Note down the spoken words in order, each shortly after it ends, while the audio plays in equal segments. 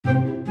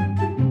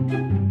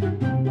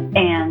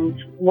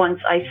once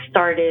I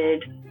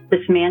started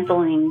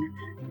dismantling,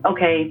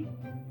 okay,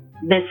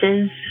 this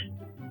is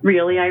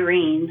really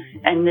Irene,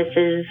 and this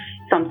is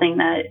something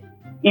that,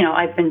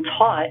 I've been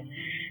taught,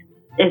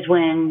 is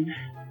when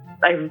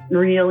I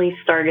really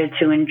started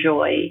to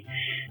enjoy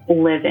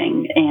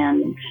living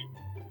and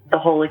the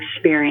whole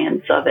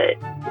experience of it.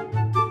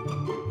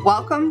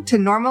 Welcome to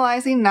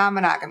Normalizing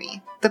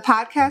Non-Monogamy, the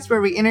podcast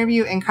where we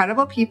interview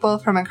incredible people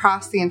from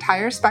across the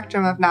entire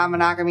spectrum of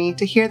non-monogamy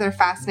to hear their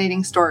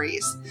fascinating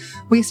stories.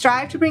 We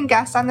strive to bring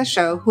guests on the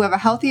show who have a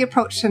healthy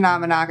approach to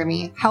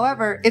non-monogamy.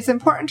 However, it's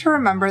important to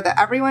remember that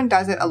everyone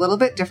does it a little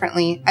bit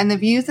differently, and the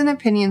views and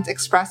opinions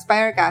expressed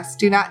by our guests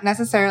do not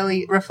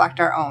necessarily reflect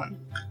our own.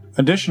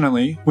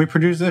 Additionally, we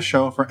produce this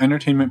show for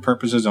entertainment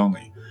purposes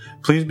only.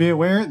 Please be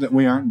aware that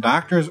we aren't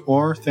doctors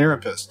or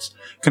therapists.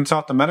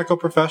 Consult a medical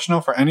professional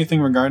for anything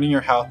regarding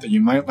your health that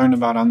you might learn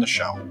about on the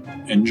show.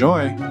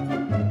 Enjoy!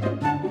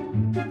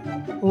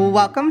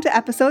 Welcome to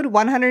episode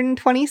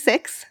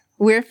 126.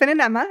 We're Finn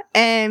and Emma,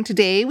 and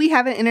today we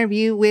have an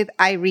interview with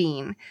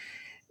Irene.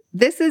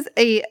 This is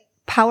a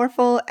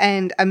powerful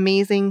and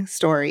amazing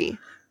story.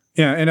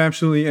 Yeah, it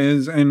absolutely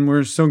is, and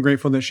we're so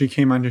grateful that she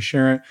came on to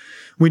share it.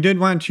 We did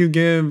want to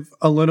give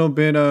a little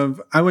bit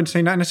of, I would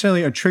say not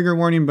necessarily a trigger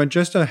warning, but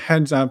just a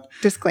heads up.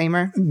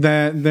 Disclaimer.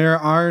 That there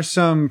are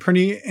some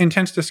pretty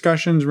intense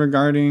discussions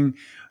regarding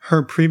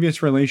her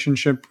previous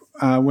relationship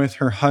with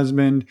her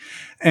husband.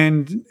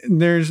 And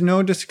there's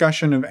no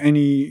discussion of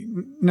any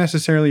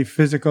necessarily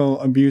physical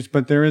abuse,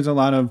 but there is a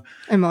lot of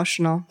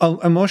emotional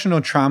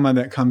trauma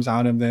that comes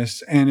out of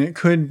this. And it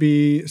could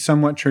be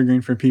somewhat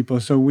triggering for people.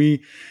 So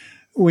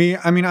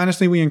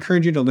honestly, we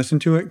encourage you to listen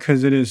to it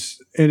because it is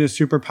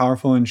super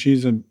powerful, and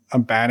she's a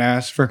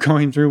badass for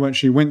going through what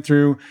she went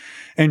through,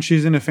 and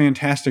she's in a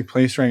fantastic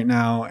place right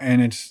now,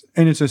 and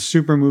it's a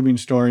super moving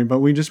story. But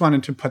we just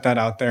wanted to put that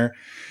out there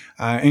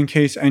in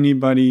case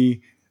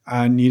anybody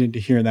needed to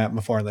hear that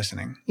before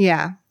listening.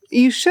 Yeah.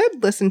 You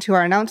should listen to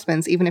our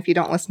announcements, even if you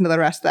don't listen to the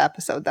rest of the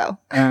episode, though.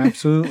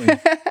 Absolutely.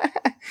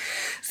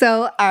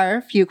 So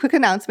our few quick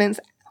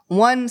announcements.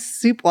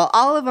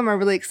 All of them are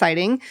really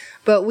exciting,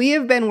 but we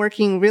have been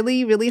working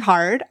really, really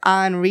hard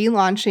on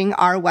relaunching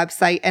our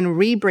website and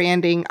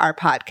rebranding our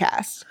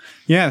podcast.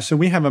 Yeah, so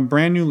we have a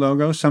brand new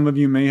logo. Some of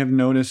you may have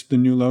noticed the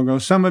new logo.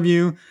 Some of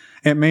you,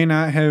 it may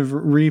not have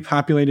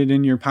repopulated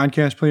in your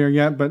podcast player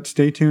yet, but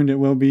stay tuned. It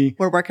will be.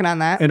 We're working on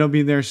that. It'll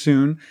be there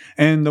soon.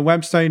 And the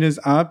website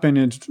is up and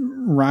it's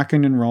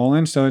rocking and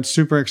rolling. So it's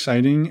super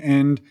exciting.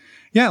 And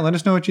yeah, let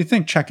us know what you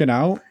think. Check it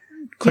out.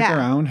 Click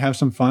around. Have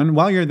some fun.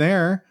 While you're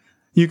there,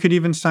 you could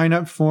even sign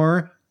up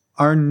for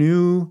our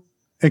new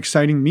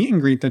exciting meet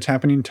and greet that's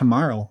happening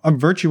tomorrow, a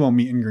virtual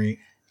meet and greet.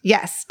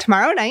 Yes,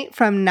 tomorrow night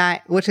from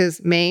 9, which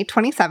is May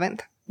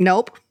 27th.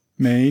 Nope.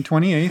 May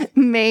 28th.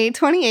 May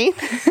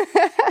 28th.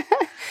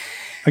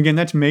 Again,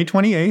 that's May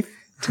 28th.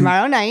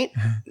 Tomorrow night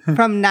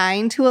from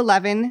 9 to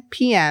 11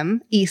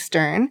 p.m.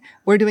 Eastern,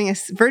 we're doing a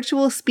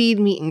virtual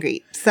speed meet and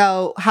greet.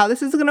 So how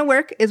this is going to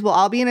work is we'll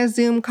all be in a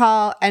Zoom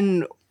call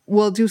and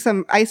we'll do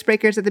some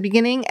icebreakers at the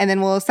beginning, and then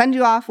we'll send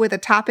you off with a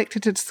topic to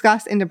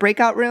discuss into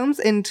breakout rooms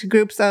into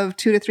groups of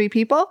 2 to 3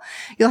 people.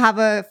 You'll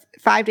have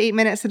 5 to 8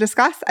 minutes to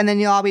discuss, and then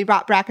you'll all be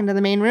brought back into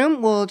the main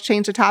room. We'll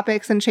change the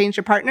topics and change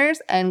your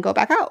partners and go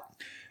back out.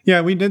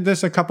 Yeah, we did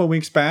this a couple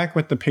weeks back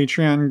with the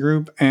Patreon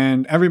group,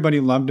 and everybody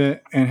loved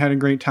it and had a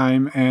great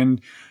time. And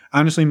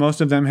honestly,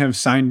 most of them have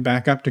signed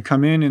back up to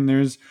come in, and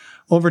there's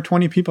over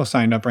 20 people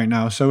signed up right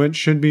now. So it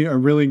should be a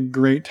really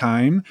great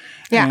time.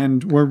 Yeah.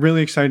 And we're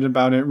really excited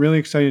about it, really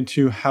excited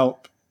to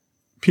help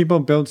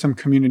people build some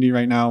community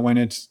right now when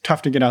it's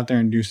tough to get out there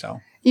and do so.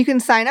 You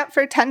can sign up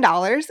for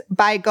 $10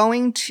 by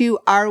going to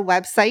our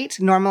website,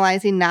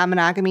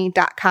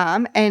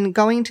 normalizingnonmonogamy.com, and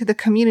going to the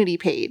community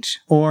page.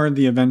 Or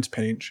the events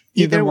page.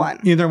 Either one.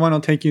 Either one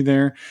will take you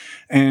there.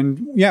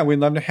 And yeah, we'd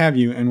love to have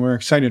you, and we're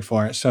excited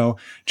for it. So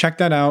check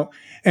that out.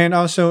 And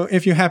also,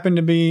 if you happen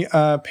to be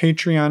a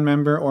Patreon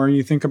member or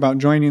you think about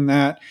joining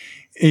that,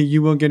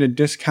 you will get a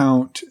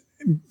discount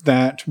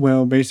that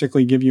will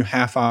basically give you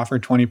half off or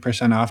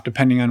 20% off,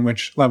 depending on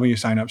which level you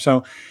sign up.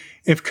 So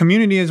if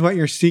community is what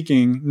you're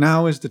seeking,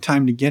 now is the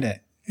time to get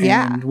it.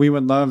 And we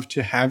would love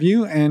to have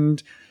you.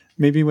 And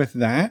maybe with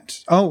that,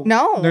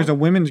 there's a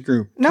women's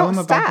group. Tell them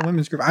about the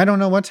women's group. I don't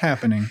know what's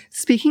happening.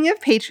 Speaking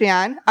of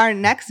Patreon, our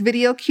next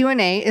video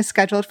Q&A is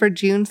scheduled for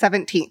June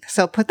 17th.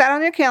 So put that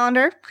on your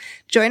calendar.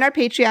 Join our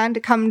Patreon to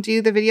come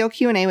do the video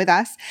Q&A with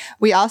us.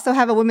 We also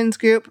have a women's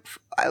group.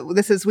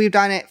 We've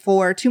done it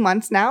for 2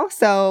 months now,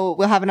 so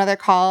we'll have another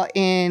call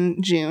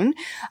in June.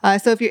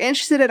 So if you're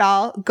interested at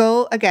all,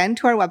 go again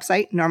to our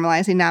website,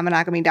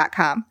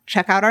 normalizingnonmonogamy.com.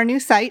 Check out our new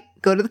site,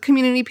 go to the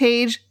community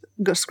page,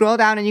 go scroll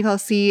down, and you can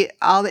see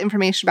all the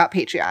information about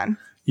Patreon.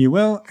 You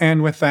will.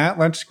 And with that,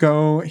 let's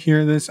go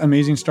hear this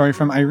amazing story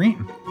from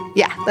Irene.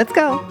 Yeah, let's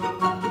go.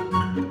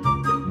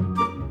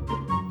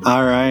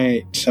 All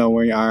right. So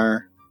we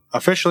are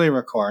officially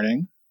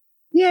recording.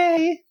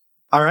 Yay.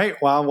 All right.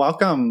 Well,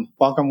 welcome,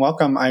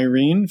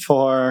 Irene,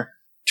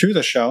 to to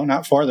the show,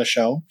 not for the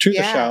show, to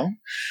the show.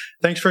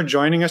 Thanks for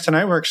joining us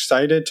tonight. We're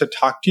excited to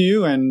talk to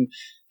you and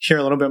hear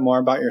a little bit more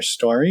about your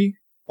story.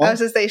 Well, I was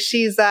going to say,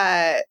 she's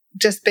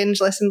just binge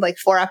listened like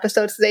 4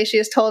 episodes today, she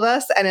has told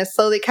us, and is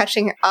slowly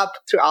catching up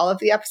through all of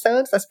the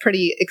episodes. That's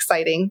pretty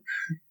exciting.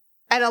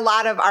 And a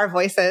lot of our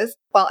voices,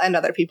 well, and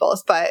other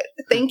people's. But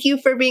thank you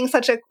for being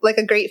such a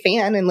great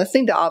fan and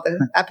listening to all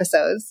the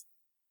episodes.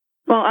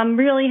 Well, I'm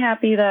really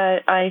happy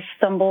that I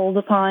stumbled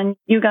upon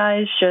you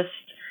guys. Just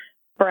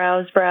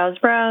browse,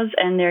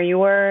 and there you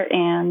were.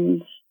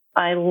 And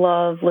I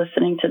love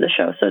listening to the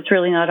show, so it's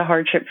really not a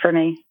hardship for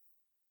me.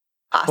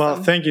 Awesome.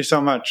 Well, thank you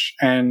so much.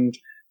 And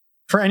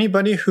for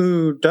anybody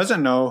who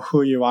doesn't know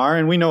who you are,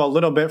 and we know a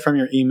little bit from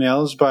your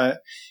emails, but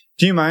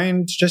do you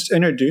mind just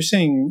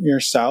introducing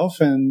yourself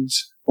and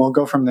we'll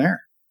go from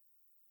there?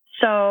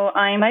 So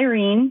I'm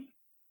Irene.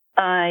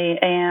 I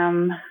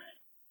am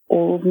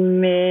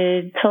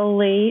mid to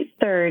late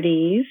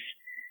 30s.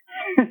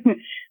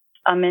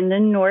 I'm in the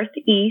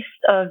northeast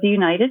of the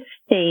United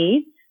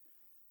States.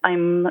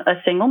 I'm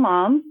a single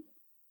mom.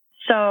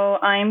 So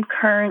I'm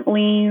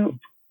currently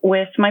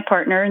with my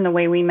partner, and the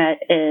way we met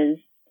is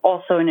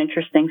also an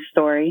interesting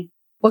story.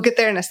 We'll get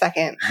there in a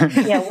second.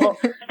 Yeah, well,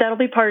 that'll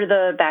be part of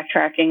the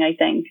backtracking, I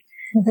think.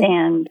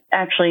 And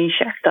actually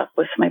shacked up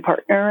with my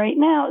partner right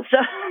now, so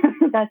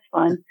that's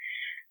fun.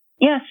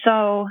 Yeah,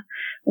 so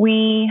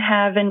we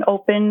have an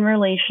open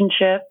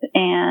relationship,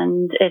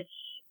 and it's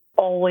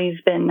always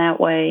been that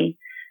way.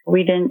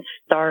 We didn't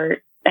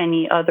start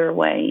any other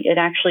way. It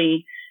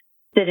actually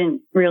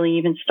didn't really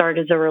even start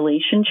as a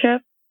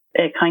relationship.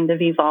 It kind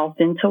of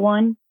evolved into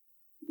one.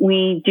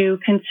 We do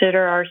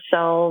consider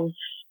ourselves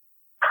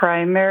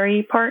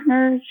primary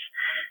partners.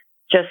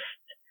 Just,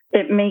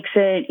 it makes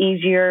it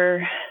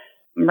easier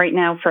right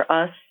now for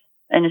us,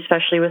 and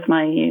especially with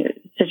my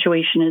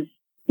situation as,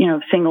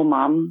 single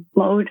mom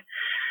mode.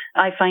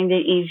 I find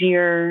it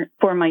easier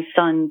for my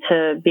son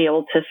to be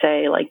able to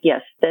say, like,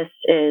 yes, this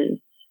is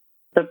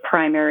the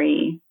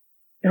primary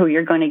who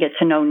you're going to get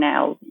to know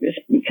now,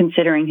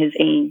 considering his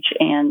age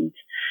and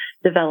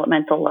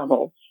developmental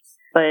levels.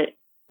 But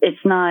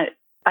it's not,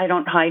 I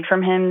don't hide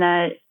from him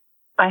that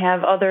I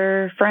have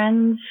other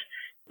friends.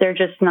 They're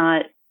just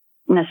not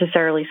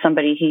necessarily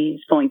somebody he's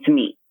going to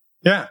meet.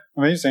 Yeah,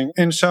 amazing.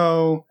 And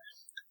so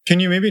can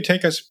you maybe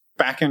take us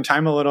back in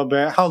time a little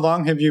bit? How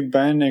long have you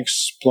been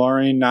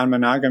exploring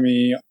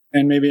non-monogamy,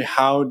 and maybe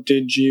how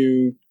did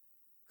you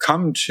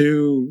come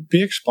to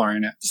be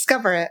exploring it?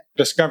 Discover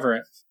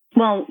it.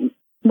 Well,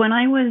 when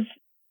I was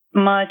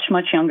much,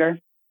 much younger,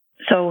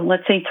 so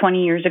let's say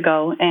 20 years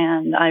ago,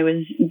 and I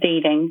was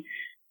dating,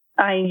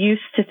 I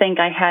used to think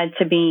I had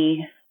to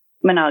be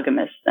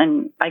monogamous,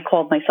 and I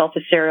called myself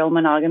a serial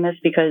monogamous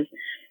because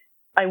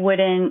I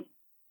wouldn't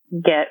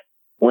get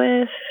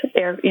with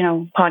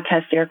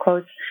podcast air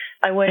quotes.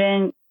 I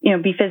wouldn't,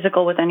 be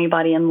physical with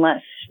anybody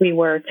unless we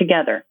were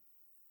together.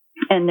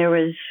 And there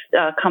was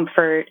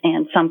comfort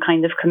and some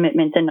kind of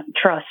commitment and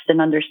trust and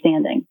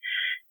understanding.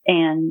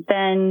 And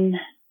then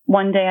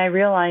one day I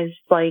realized,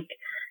 like,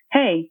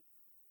 hey,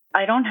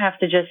 I don't have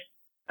to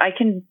I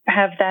can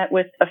have that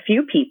with a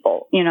few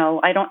people.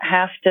 I don't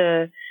have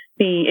to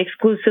be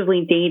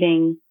exclusively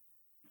dating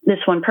this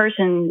one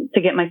person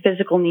to get my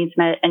physical needs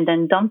met and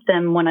then dump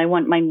them when I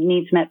want my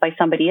needs met by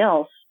somebody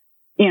else.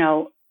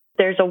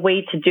 There's a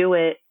way to do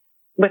it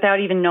without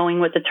even knowing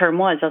what the term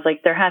was. I was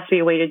like, there has to be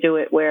a way to do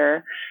it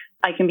where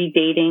I can be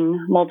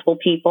dating multiple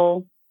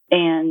people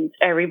and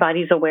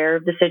everybody's aware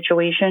of the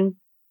situation.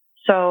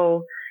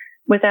 So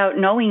without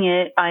knowing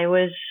it, I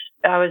was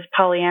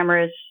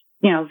polyamorous,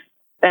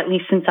 at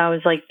least since I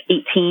was like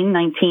 18,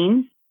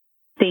 19,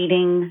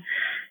 dating.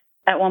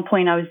 At one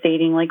point I was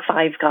dating like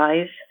 5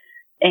 guys,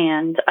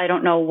 and I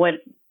don't know what,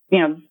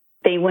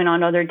 they went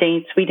on other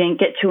dates. We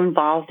didn't get too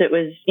involved. It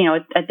was,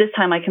 at this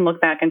time I can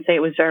look back and say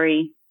it was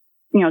very,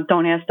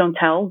 don't ask, don't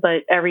tell,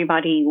 but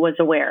everybody was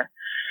aware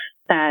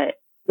that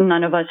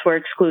none of us were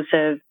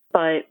exclusive,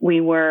 but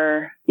we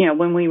were,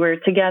 when we were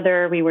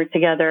together,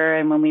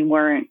 and when we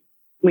weren't,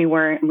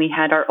 we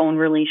had our own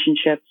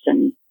relationships,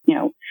 and,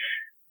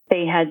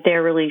 they had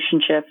their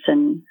relationships.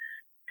 And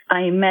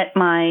I met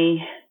my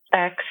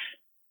ex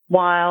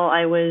while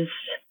I was,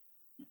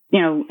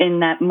 in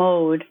that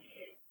mode.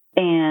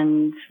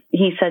 And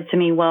he said to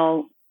me,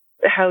 well,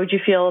 how would you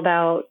feel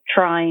about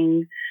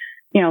trying,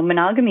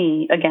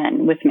 monogamy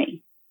again with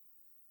me?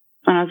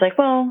 And I was like,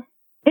 well,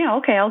 yeah,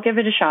 okay, I'll give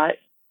it a shot.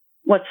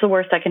 What's the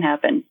worst that can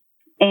happen?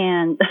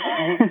 And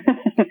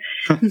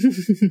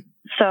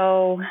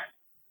so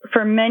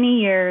for many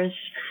years,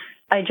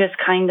 I just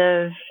kind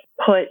of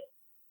put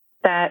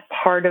that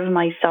part of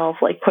myself,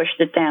 like pushed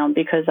it down,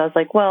 because I was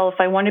like, well, if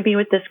I want to be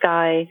with this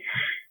guy,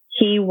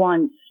 he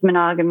wants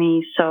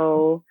monogamy.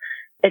 So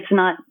it's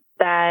not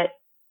that,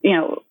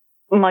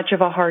 much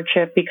of a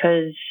hardship,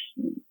 because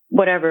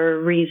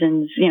whatever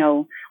reasons,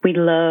 we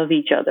love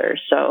each other.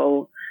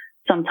 So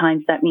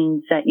sometimes that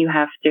means that you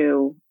have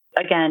to,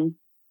 again,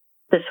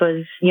 this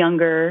was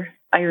younger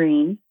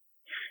Irene.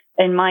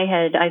 In my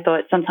head, I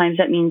thought sometimes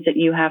that means that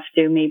you have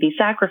to maybe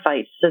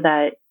sacrifice so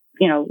that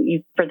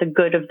for the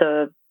good of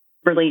the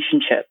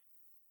relationship.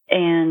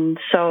 And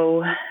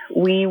so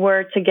we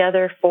were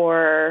together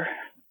for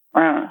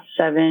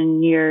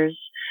 7 years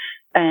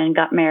and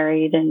got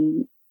married,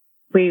 and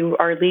we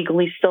are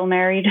legally still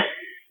married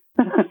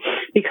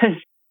because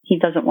he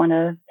doesn't want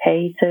to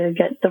pay to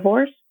get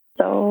divorced.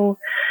 So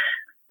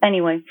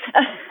anyway,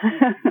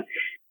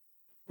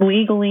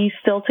 legally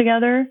still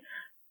together.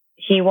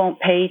 He won't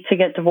pay to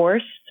get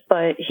divorced,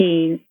 but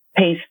he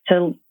pays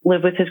to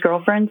live with his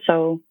girlfriend.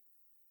 So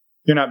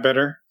you're not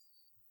bitter?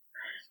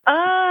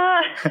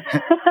 I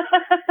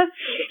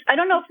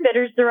don't know if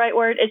bitter is the right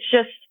word. It's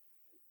just,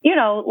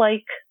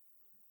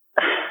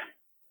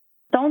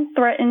 don't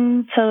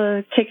threaten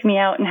to kick me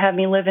out and have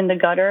me live in the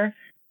gutter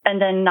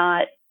and then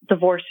not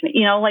divorce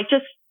me.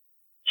 Just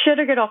shit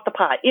or get off the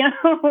pot.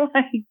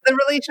 The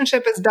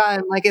relationship is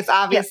done. Like, it's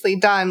obviously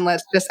done.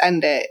 Let's just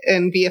end it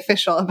and be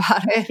official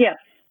about it. Yeah.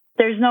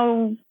 There's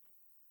no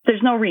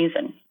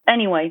reason.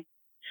 Anyway,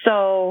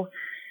 so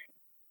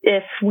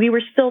if we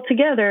were still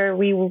together,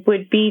 we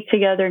would be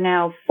together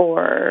now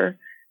for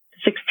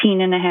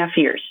 16 and a half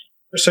years.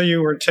 So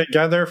you were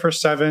together for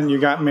 7, you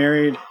got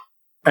married,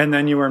 and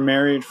then you were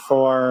married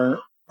for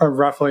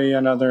roughly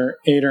another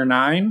 8 or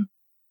 9?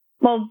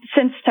 Well,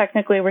 since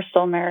technically we're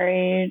still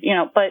married,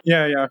 but...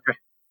 Yeah, okay.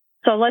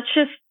 So let's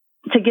just,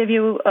 to give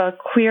you a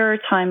clearer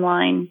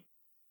timeline,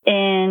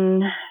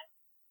 in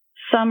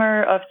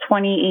summer of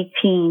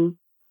 2018,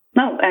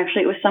 no,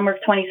 actually it was summer of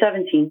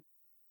 2017,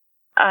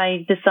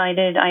 I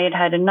decided I had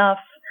had enough.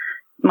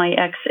 My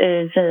ex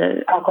is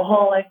an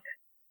alcoholic.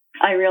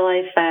 I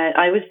realized that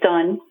I was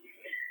done.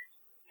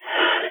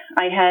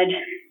 I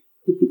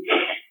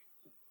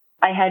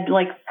had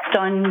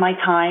done my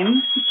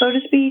time, so to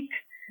speak,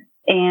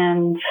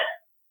 and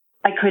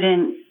I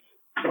couldn't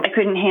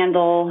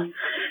handle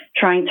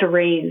trying to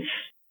raise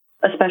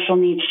a special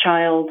needs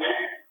child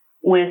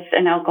with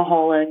an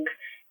alcoholic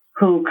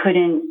who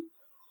couldn't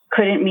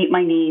meet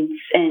my needs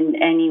in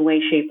any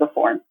way, shape, or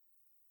form.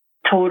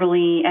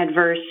 Totally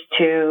adverse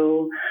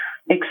to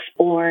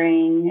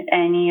exploring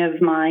any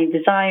of my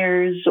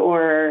desires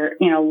or,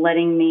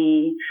 letting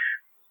me,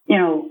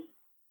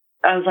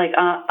 I was like,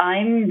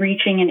 I'm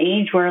reaching an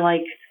age where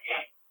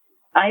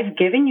I've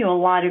given you a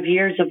lot of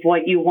years of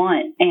what you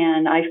want,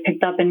 and I've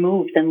picked up and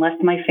moved and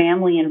left my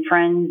family and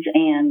friends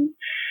and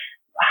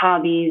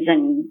hobbies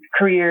and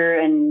career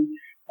and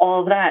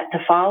all of that to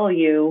follow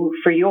you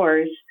for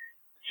yours.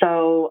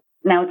 So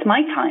now it's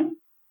my time.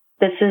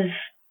 This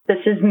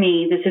is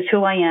me. This is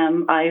who I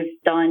am. I've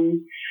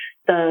done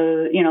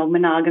the,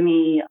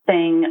 monogamy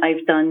thing.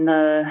 I've done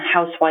the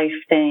housewife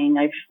thing.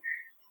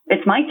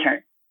 It's my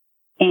turn.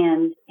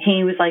 And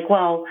he was like,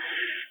 well,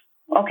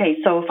 okay,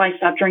 so if I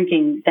stop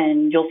drinking,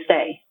 then you'll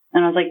stay.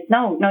 And I was like,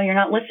 no, you're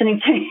not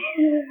listening to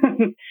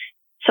me.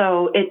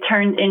 So it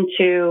turned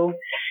into,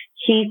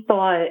 he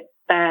thought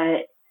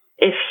that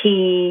if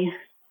he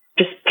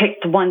just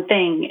picked one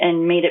thing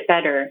and made it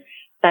better,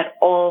 that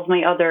all of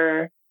my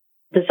other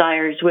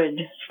desires would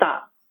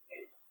stop.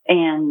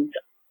 And,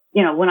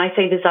 when I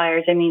say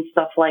desires, I mean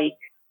stuff like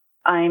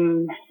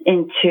I'm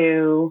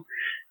into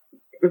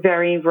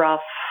very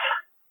rough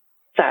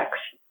sex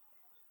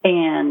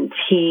and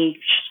he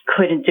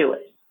couldn't do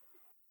it.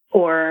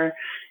 Or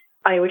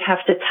I would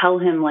have to tell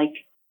him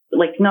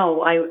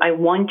no, I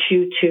want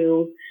you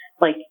to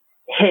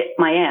hit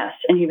my ass.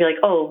 And he'd be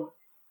like, oh,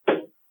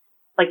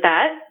 like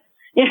that?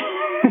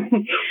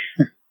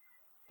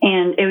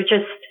 And it was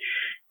just,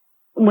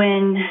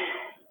 when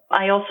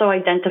I also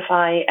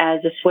identify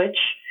as a switch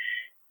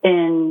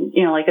in,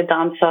 a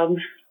dom sub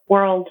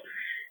world.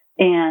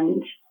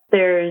 And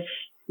there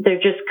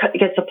just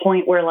gets a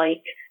point where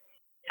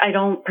I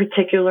don't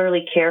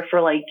particularly care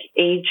for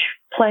age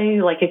play,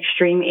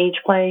 extreme age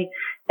play.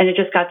 And it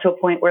just got to a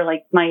point where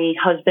my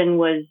husband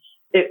was,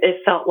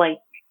 it felt like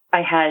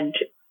I had,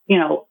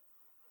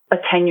 a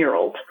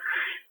 10-year-old,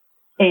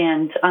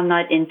 and I'm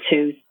not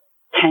into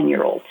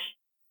 10-year-olds.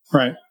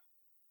 Right.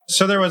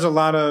 So there was a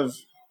lot of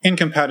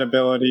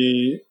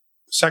incompatibility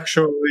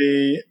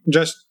sexually,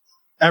 just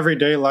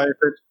everyday life.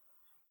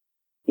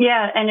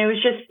 Yeah. And it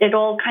was just, it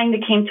all kind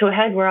of came to a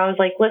head where I was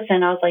like,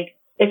 listen,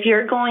 if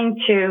you're going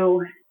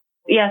to,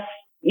 yes,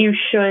 you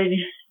should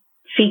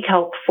seek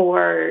help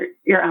for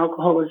your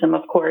alcoholism,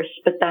 of course,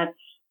 but that's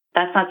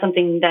not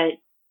something that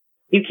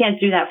you can't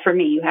do that for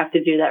me. You have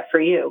to do that for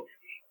you.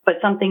 But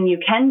something you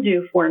can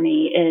do for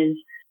me is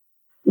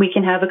we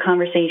can have a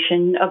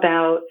conversation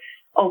about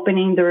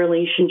opening the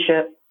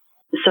relationship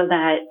so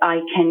that I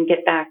can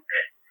get back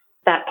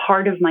that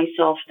part of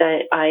myself that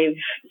I've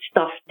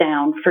stuffed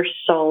down for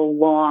so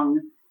long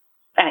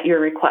at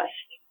your request.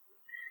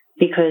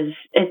 Because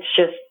it's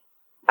just,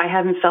 I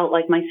haven't felt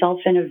like myself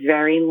in a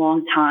very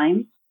long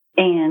time,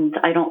 and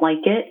I don't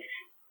like it.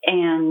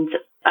 And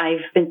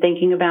I've been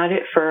thinking about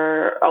it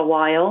for a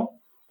while,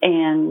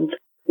 and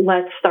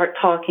let's start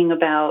talking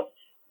about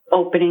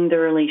opening the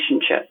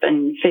relationship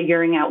and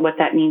figuring out what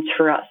that means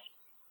for us.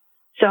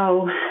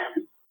 So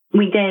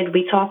we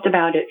talked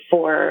about it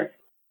for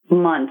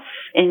months.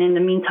 And in the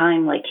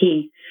meantime,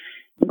 he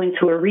went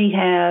to a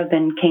rehab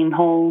and came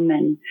home,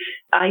 and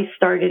I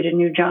started a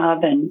new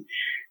job, and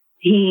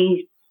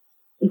he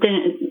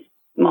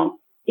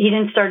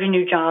didn't start a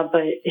new job,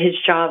 but his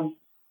job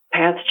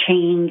path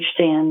changed.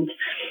 And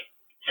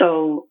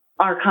so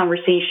our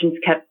conversations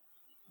kept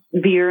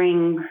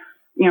veering,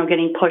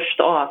 getting pushed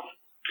off.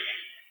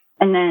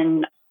 And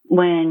then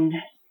when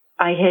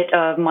I hit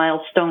a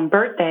milestone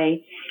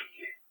birthday,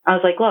 I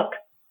was like, look,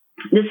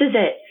 this is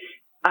it.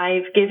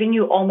 I've given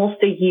you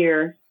almost a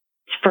year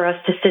for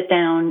us to sit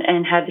down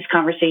and have this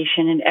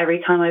conversation. And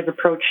every time I've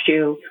approached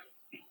you,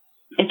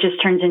 it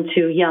just turns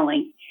into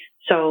yelling.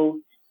 So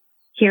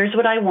here's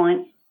what I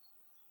want.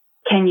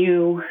 Can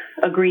you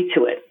agree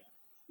to it?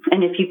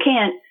 And if you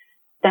can't,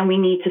 then we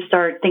need to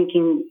start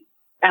thinking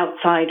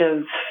outside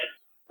of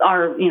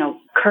our,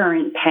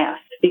 current path,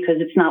 because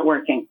it's not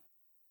working.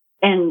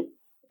 And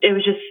it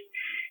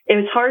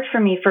was hard for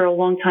me for a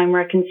long time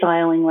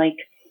reconciling like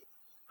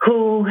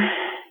who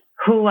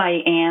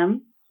I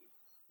am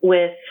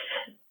with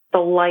the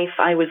life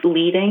I was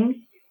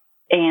leading,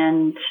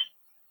 and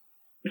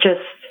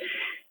just,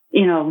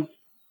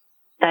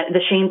 that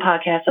the Shame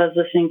podcast I was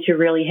listening to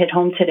really hit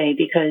home today,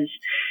 because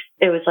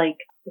it was like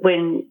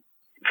when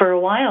for a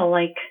while,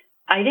 like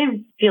I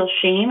didn't feel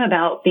shame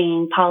about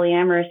being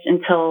polyamorous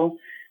until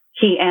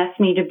he asked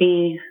me to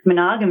be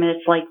monogamous.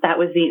 Like that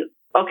was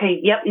okay,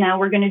 yep,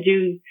 now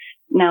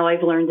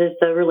I've learned is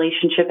the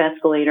relationship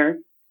escalator.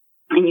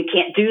 And you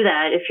can't do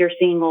that if you're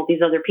seeing all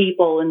these other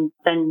people. And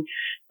then,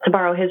 to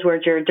borrow his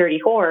words, you're a dirty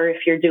whore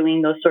if you're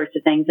doing those sorts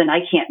of things. And I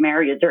can't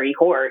marry a dirty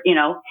whore,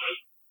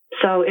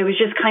 So it was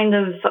just kind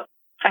of,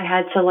 I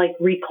had to like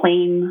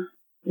reclaim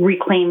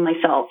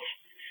myself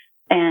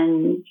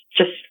and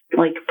just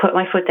like put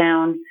my foot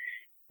down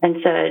and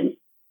said,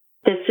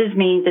 this is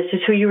me. This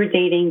is who you were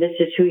dating. This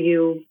is who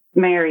you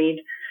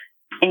married,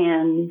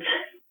 and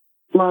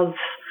love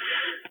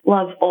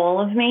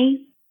all of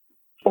me,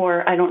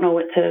 or I don't know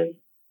what to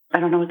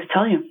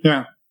tell you.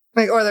 Yeah.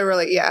 Like, or the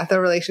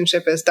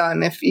relationship is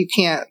done if you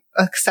can't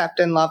accept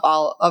and love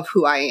all of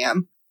who I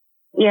am.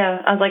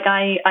 Yeah. I was like,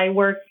 I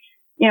work,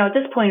 at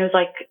this point it was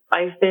like,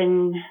 I've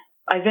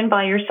been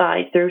by your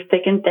side through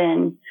thick and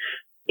thin,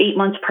 8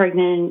 months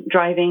pregnant,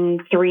 driving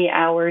 3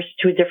 hours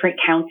to a different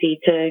county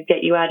to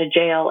get you out of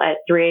jail at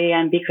 3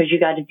 a.m. because you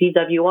got a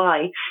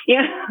DWI,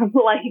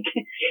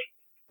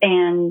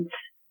 and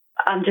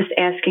I'm just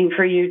asking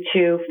for you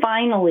to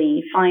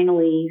finally,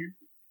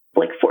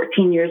 like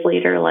 14 years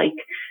later, like,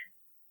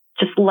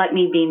 just let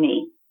me be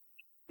me.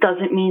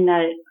 Doesn't mean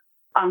that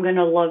I'm going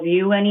to love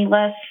you any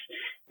less.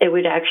 It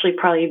would actually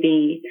probably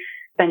be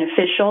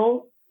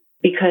beneficial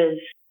because,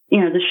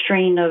 the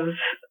strain of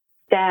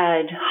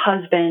dad,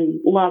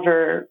 husband,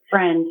 lover,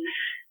 friend,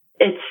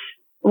 it's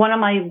one of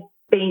my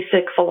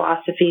basic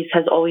philosophies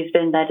has always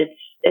been that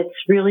it's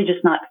really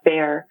just not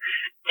fair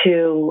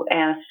to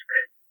ask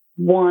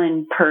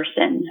one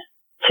person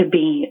to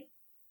be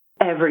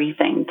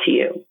everything to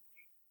you.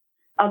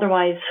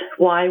 Otherwise,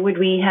 why would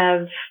we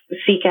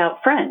seek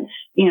out friends?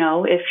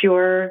 If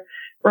your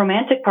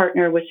romantic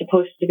partner was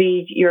supposed to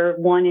be your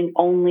one and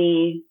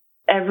only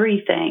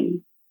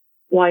everything,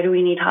 why do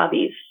we need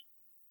hobbies?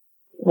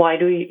 Why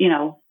do we,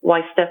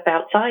 why step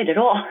outside at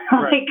all?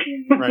 Right.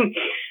 Right.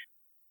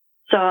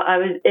 So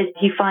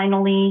he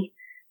finally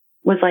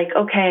was like,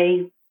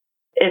 okay,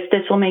 if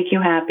this will make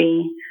you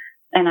happy.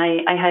 And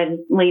I had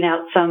laid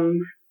out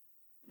some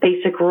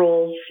basic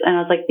rules, and I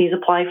was like, these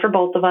apply for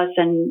both of us.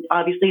 And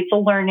obviously it's a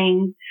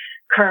learning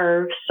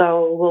curve,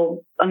 so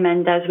we'll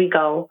amend as we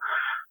go.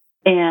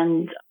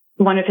 And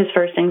one of his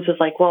first things was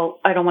like, well,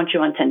 I don't want you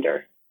on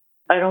Tinder.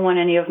 I don't want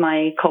any of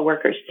my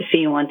coworkers to see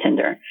you on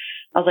Tinder.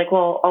 I was like,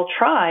 well, I'll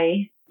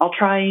try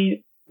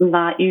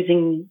not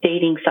using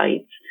dating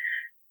sites,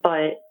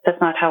 but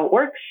that's not how it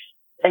works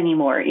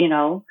anymore,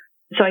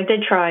 So I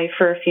did try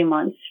for a few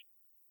months.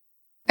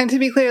 And to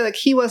be clear, like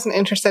he wasn't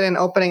interested in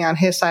opening on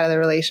his side of the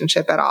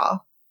relationship at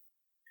all.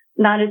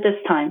 Not at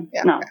this time.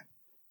 Yeah, no. Okay.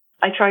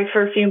 I tried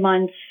for a few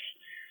months,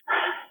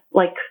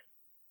 like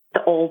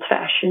the old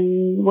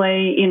fashioned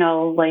way,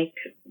 like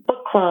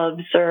book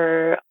clubs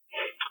or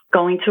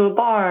going to a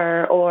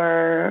bar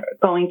or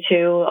going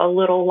to a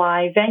little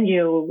live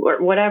venue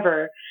or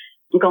whatever,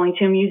 going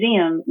to a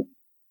museum,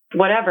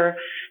 whatever.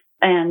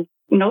 And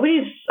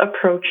nobody's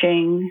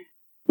approaching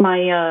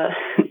my,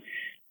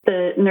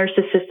 the nurse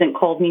assistant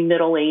called me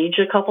middle-aged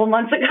a couple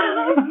months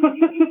ago.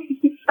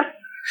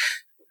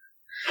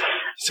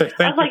 So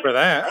thank you for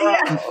that.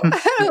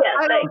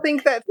 I don't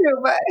think that too,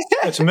 but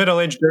it's a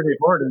middle-aged dirty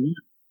whore.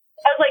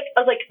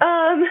 I was like,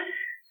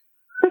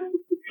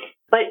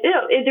 but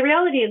the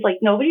reality is like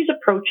nobody's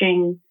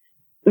approaching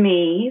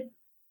me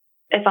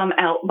if I'm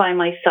out by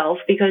myself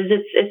because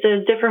it's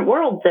a different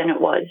world than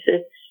it was.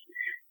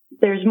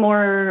 There's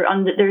more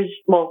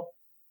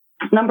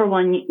number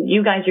one,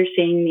 you guys are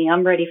seeing me.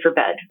 I'm ready for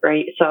bed,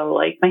 right? So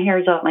like my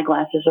hair's up, my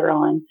glasses are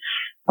on.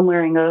 I'm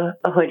wearing a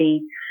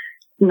hoodie,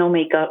 no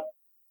makeup.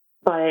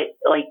 But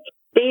like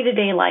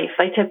day-to-day life,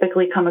 I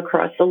typically come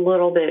across a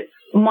little bit.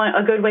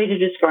 A good way to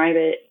describe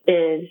it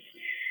is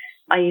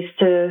I used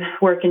to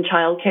work in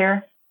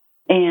childcare.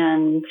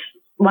 And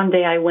one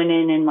day I went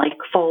in and like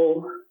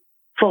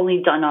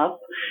fully done up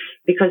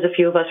because a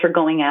few of us were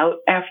going out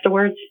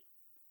afterwards.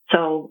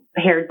 So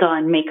hair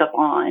done, makeup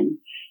on.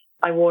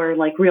 I wore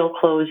like real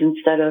clothes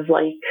instead of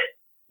like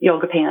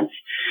yoga pants.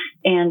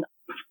 And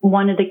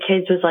one of the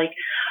kids was like,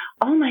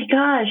 "Oh my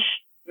gosh,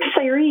 Miss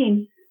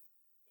Irene,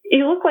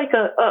 you look like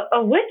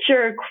a witch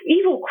or an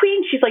evil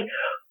queen." She's like,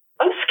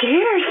 "I'm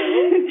scared.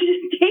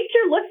 Just take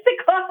your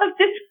lipstick off."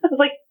 I was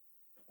like,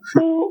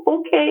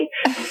 "Oh, okay."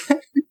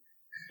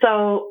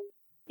 So,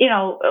 you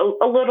know,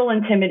 a little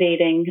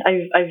intimidating.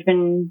 I've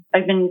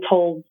been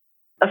told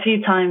a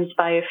few times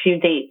by a few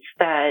dates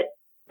that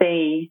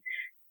they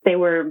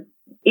were,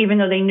 even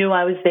though they knew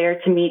I was there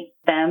to meet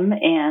them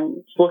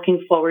and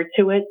looking forward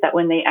to it, that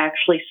when they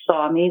actually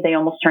saw me, they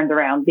almost turned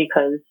around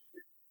because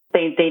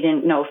they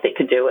didn't know if they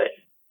could do it.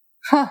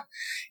 Huh.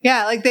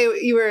 Yeah, like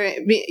you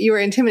were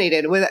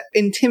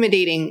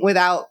intimidating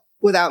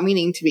without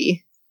meaning to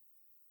be.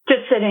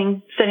 Just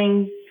sitting,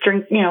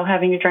 drink, you know,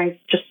 having a drink.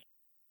 Just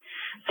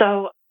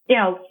so, you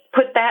know,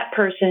 put that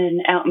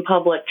person out in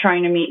public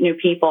trying to meet new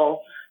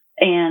people,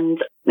 and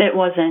it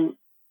wasn't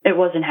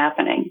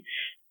happening.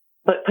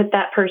 But put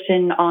that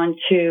person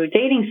onto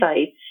dating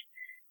sites,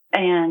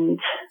 and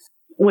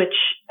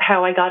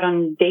how I got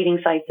on dating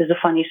sites is a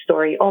funny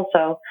story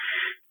also.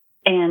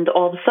 And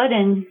all of a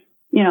sudden,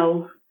 you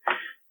know,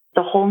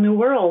 the whole new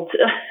world.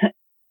 Yeah.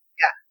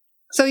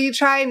 So you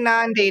tried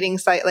non-dating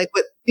site, like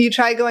you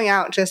tried going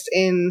out just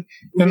in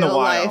real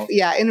life.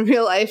 Yeah, in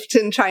real life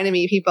and trying to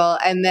meet people.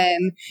 And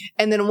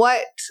then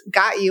what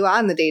got you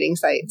on the dating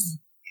sites?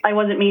 I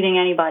wasn't meeting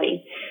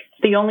anybody.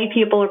 The only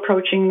people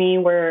approaching me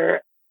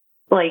were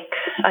like,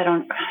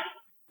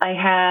 I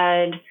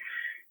had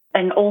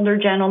an older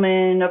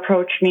gentleman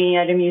approach me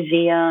at a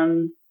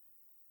museum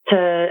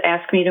to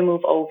ask me to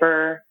move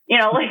over, you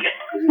know, like.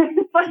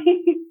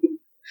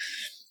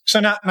 So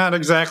not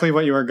exactly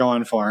what you were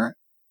going for.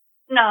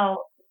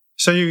 No.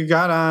 So you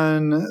got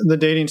on the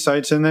dating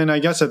sites, and then I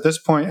guess at this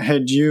point,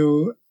 had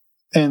you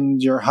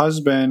and your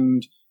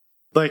husband,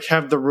 like,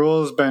 have the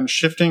rules been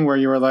shifting where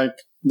you were like,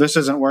 this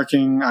isn't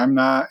working, I'm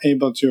not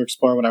able to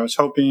explore what I was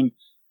hoping,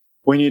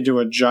 we need to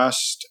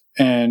adjust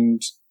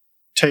and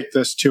take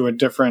this to a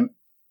different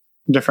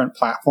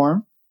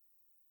platform?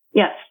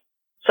 Yes.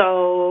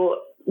 So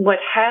what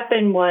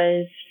happened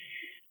was,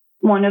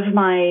 one of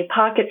my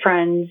pocket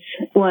friends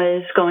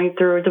was going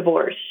through a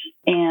divorce,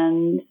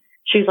 and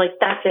she's like,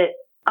 "That's it.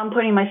 I'm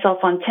putting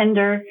myself on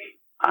Tinder.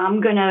 I'm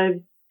going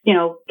to, you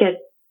know,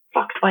 get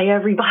fucked by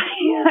everybody.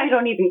 I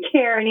don't even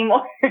care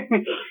anymore."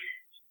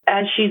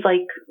 As she's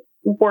like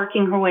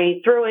working her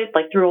way through it,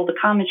 like through all the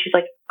comments, she's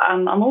like,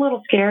 I'm a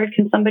little scared.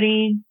 Can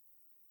somebody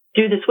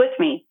do this with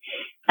me?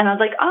 And I was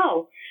like,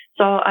 oh.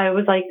 So I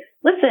was like,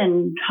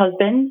 listen,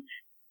 husband,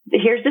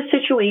 here's the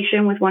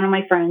situation with one of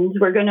my friends.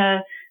 We're going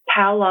to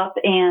pal up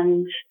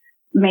and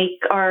make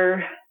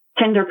our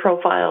Tinder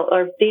profile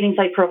or dating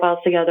site profiles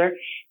together.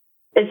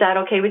 Is that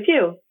okay with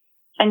you?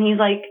 And he's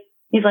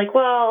like,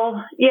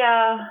 well,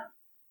 yeah,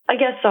 I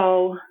guess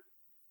so.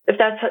 If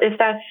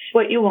that's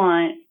what you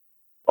want,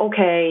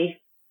 okay.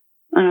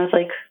 And I was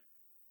like,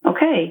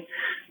 okay.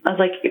 I was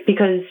like,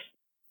 because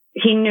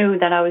he knew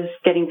that I was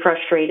getting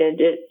frustrated.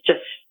 It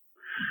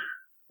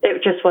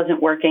just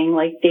wasn't working.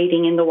 Like,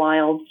 dating in the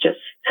wild just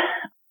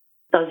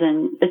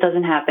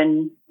doesn't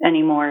happen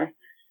anymore.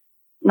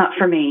 Not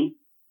for me.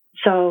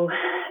 So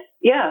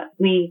yeah,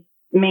 we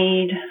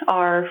made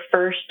our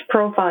first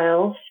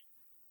profiles,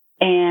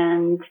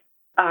 and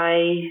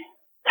I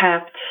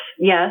tapped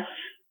yes,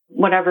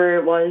 whatever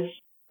it was.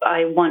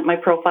 I want my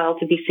profile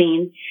to be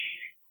seen.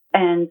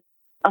 And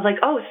I was like,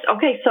 oh,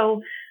 okay.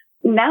 So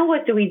now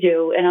what do we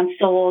do? And I'm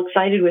still all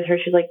excited with her.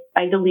 She's like,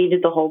 I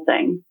deleted the whole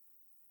thing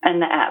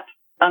and the app.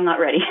 I'm not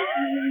ready.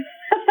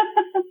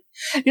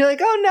 You're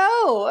like, oh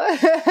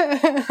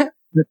no.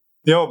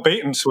 The old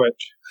bait and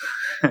switch.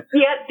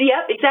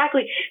 Yeah,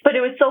 exactly. But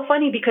it was so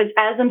funny because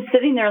as I'm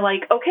sitting there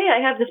like, okay,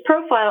 I have this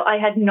profile. I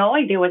had no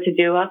idea what to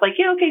do. I was like,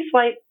 yeah, okay,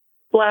 swipe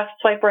left,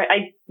 swipe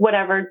right.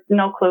 Whatever,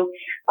 no clue.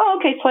 Oh,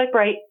 okay, swipe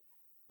right.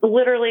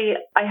 Literally,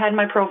 I had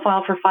my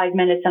profile for 5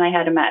 minutes and I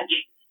had a match.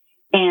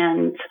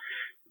 And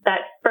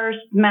that first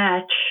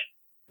match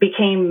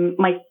became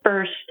my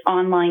first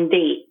online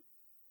date,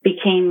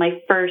 became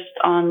my first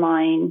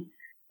online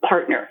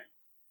partner,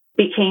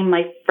 became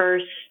my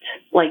first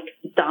like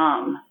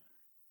dom.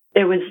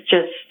 It was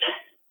just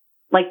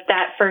like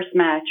that first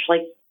match,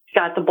 like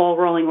got the ball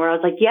rolling where I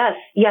was like, yes,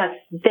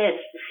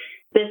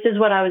 this is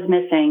what I was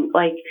missing.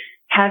 Like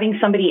having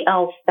somebody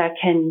else that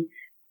can,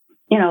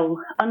 you know,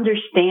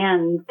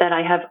 understand that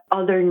I have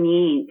other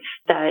needs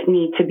that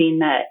need to be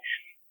met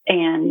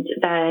and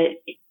that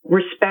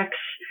respects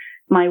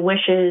my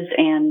wishes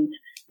and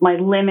my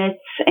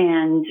limits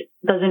and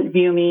doesn't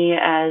view me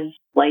as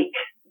like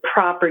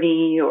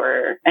property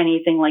or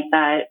anything like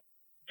that.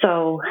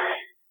 So,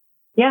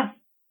 yeah.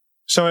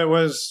 So it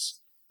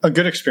was a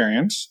good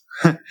experience.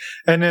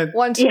 And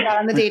once you got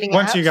on the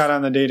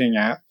dating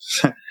app.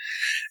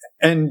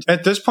 And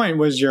at this point,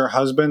 was your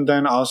husband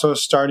then also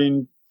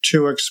starting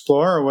to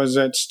explore, or was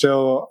it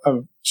still a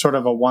sort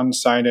of a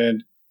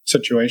one-sided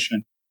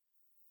situation?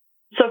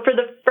 So for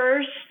the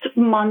first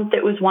month,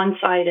 it was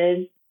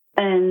one-sided,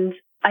 and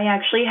I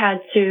actually had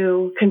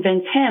to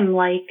convince him,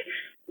 like,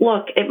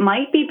 look, it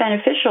might be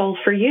beneficial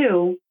for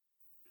you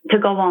to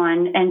go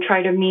on and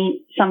try to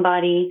meet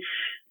somebody.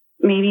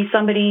 Maybe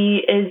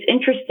somebody is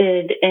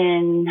interested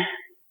in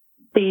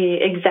the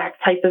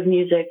exact type of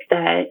music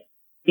that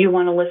you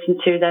want to listen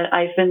to, that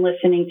I've been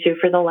listening to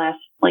for the last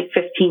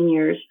 15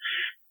 years.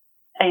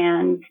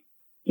 And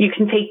you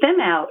can take them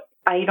out.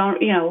 I don't,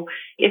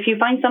 if you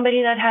find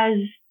somebody that has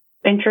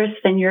interest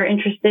and you're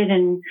interested,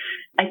 and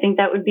I think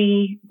that would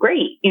be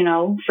great,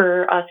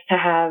 for us to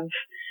have.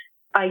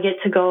 I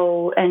get to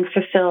go and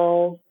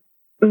fulfill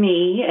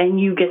me, and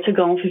you get to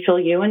go and fulfill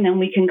you, and then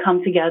we can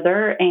come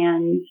together.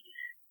 And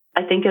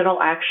I think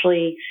it'll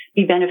actually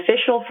be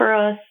beneficial for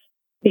us,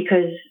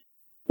 because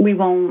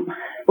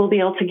we'll be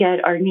able to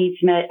get our needs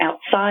met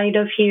outside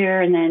of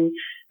here, and then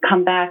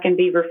come back and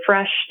be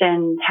refreshed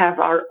and have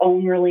our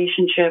own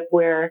relationship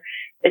where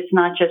it's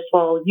not just,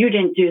 well, you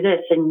didn't do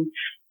this and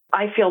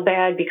I feel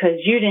bad because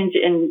you didn't,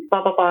 and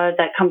blah, blah, blah,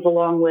 that comes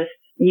along with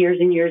years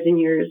and years and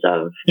years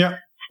of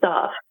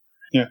stuff.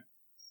 Yeah.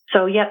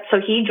 So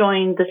he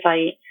joined the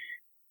site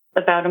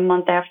about a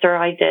month after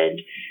I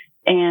did,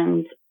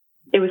 and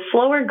it was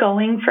slower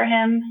going for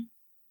him,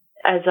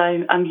 as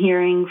I'm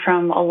hearing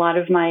from a lot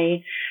of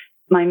my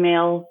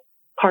male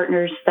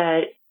partners,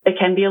 that it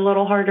can be a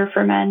little harder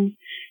for men.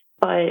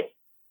 But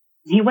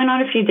he went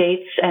on a few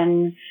dates,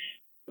 and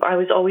I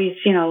was always,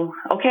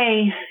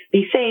 okay,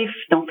 be safe.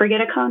 Don't forget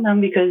a condom,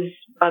 because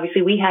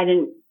obviously we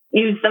hadn't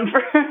used them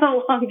for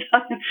a long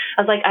time.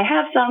 I was like, I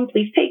have some,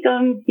 please take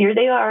them. Here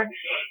they are.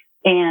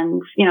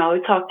 And, I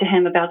would talk to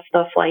him about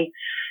stuff like,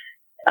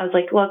 I was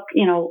like, look,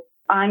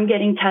 I'm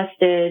getting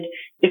tested.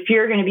 If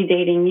you're going to be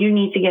dating, you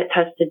need to get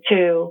tested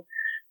too.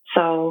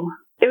 So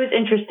it was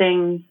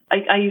interesting.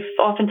 I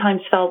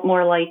oftentimes felt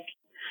more like,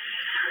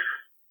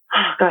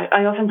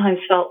 I oftentimes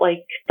felt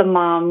like the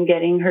mom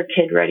getting her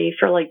kid ready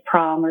for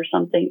prom or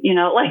something,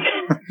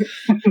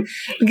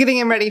 getting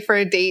him ready for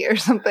a date or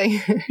something.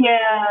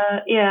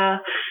 Yeah.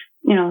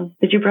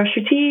 Did you brush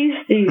your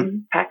teeth? Did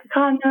you pack a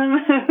condom?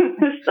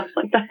 Stuff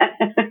like that.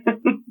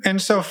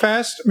 And so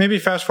fast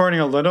forwarding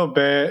a little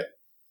bit,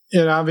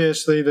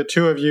 obviously the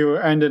two of you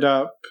ended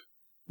up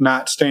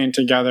not staying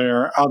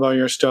together, although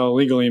you're still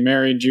legally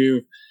married.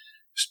 You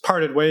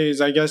parted ways,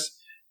 I guess.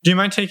 Do you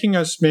mind taking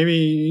us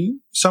maybe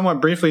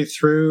somewhat briefly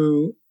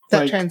through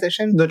the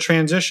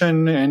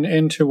transition and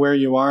into where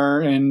you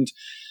are, and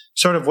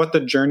sort of what the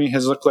journey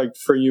has looked like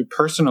for you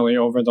personally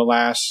over the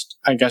last,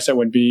 I guess it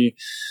would be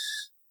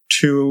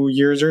 2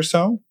 years or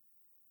so?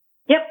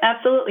 Yep,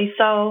 absolutely.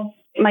 So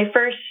my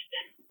first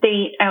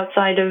date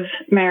outside of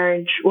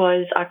marriage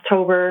was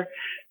October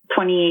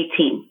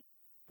 2018.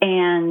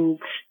 And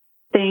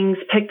things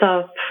picked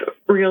up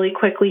really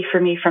quickly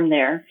for me from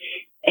there.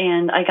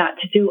 And I got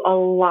to do a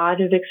lot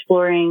of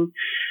exploring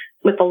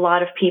with a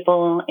lot of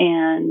people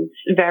and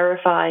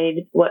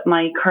verified what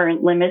my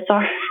current limits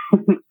are.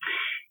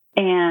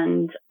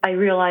 And I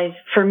realized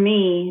for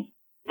me,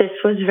 this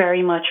was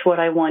very much what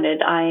I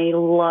wanted. I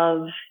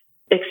love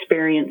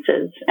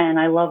experiences, and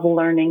I love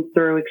learning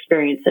through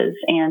experiences.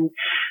 And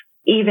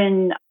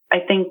even I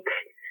think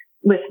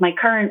with my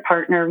current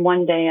partner,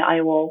 one day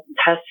I will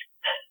test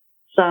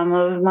some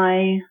of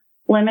my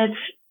limits,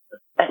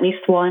 at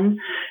least one.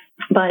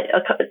 But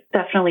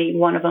definitely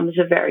one of them is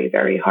a very,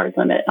 very hard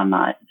limit.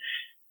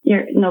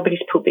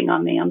 Nobody's pooping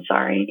on me. I'm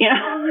sorry.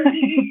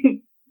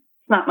 It's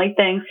not my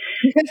thing.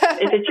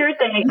 If it's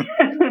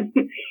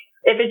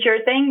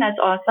your thing, that's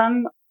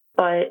awesome.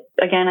 But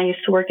again, I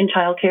used to work in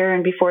childcare,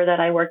 and before that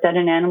I worked at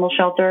an animal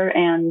shelter,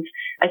 and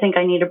I think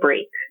I need a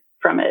break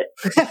from it.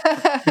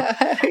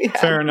 Yeah.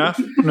 Fair enough.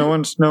 No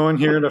one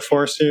here to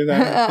force you into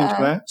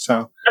that.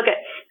 So. Okay.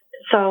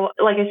 So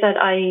like I said,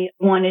 I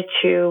wanted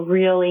to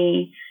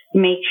really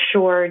make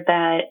sure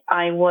that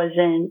I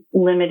wasn't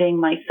limiting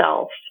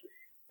myself,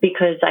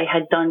 because I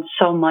had done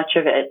so much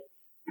of it.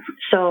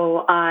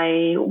 So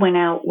I went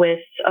out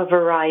with a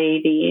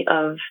variety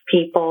of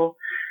people.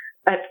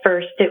 At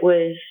first it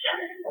was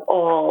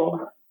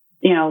all,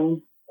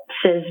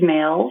 cis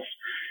males.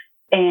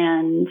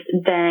 And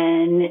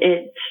then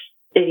it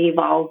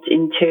evolved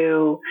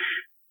into,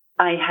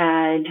 I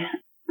had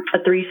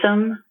a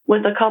threesome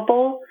with a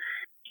couple,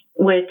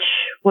 which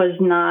was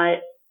not,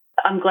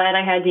 I'm glad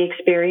I had the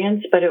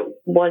experience, but it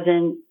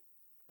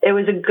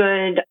was a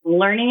good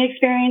learning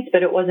experience,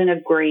 but it wasn't a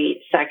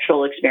great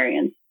sexual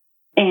experience.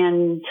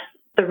 And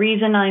the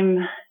reason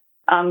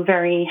I'm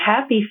very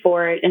happy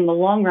for it in the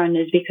long run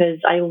is because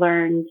I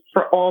learned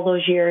for all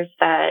those years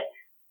that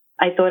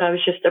I thought I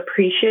was just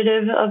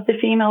appreciative of the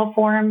female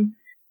form.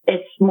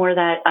 It's more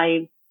that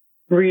I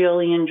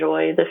really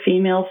enjoy the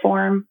female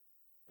form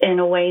in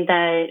a way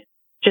that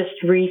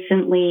just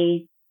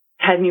recently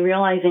had me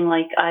realizing,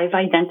 I've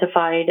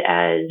identified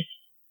as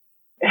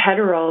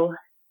hetero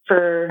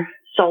for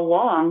so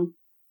long,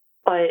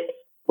 but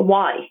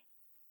why?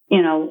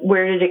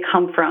 Where did it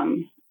come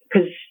from?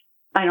 Because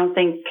I don't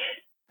think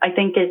I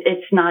think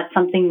it's not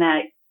something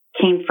that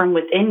came from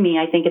within me.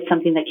 I think it's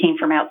something that came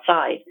from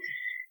outside.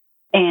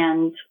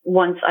 And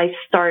once I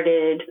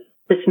started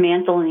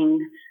dismantling,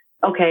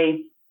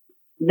 okay,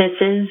 this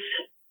is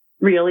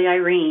really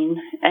Irene,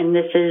 and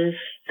this is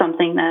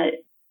something that,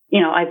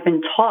 I've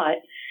been taught,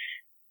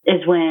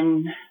 is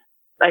when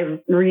I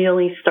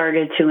really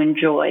started to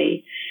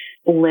enjoy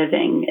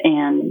living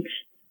and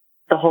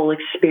the whole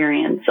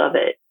experience of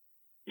it.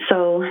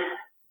 So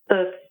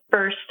the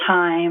first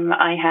time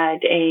I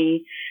had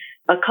a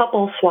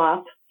couple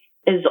swap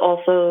is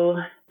also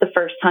the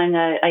first time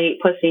that I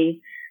ate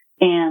pussy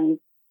and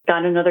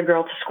got another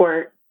girl to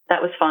squirt.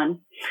 That was fun.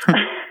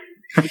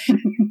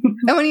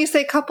 And when you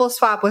say couple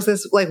swap, was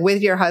this like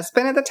with your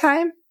husband at the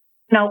time?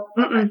 No,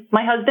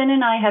 my husband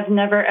and I have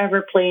never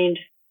ever played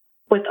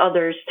with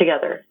others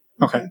together.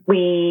 Okay.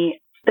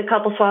 The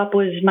couple swap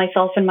was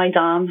myself and my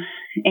dom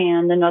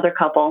and another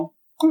couple.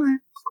 Okay.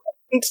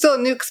 It's still a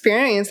new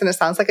experience, and it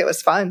sounds like it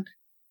was fun.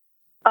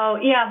 Oh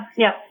yeah.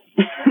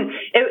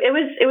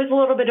 It was a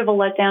little bit of a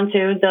letdown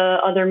too. The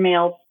other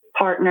male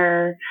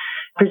partner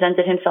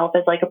presented himself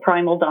as like a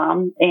primal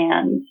dom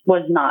and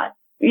was not.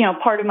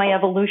 Part of my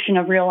evolution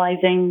of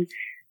realizing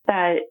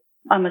that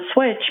I'm a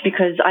switch,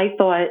 because I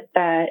thought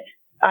that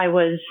I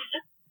was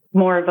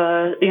more of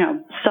a,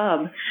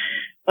 sub,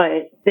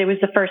 but it was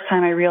the first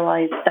time I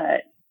realized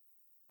that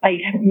I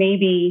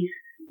maybe,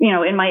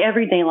 in my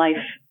everyday life,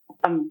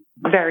 I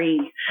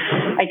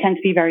tend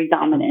to be very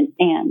dominant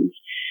and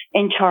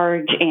in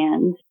charge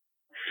and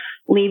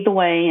lead the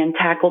way and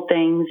tackle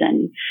things.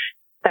 And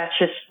that's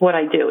just what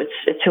I do.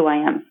 It's who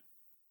I am.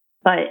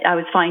 But I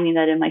was finding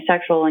that in my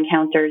sexual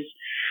encounters,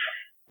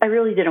 I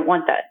really didn't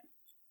want that.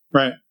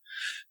 Right.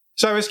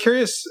 So I was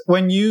curious,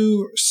 when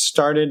you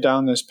started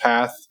down this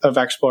path of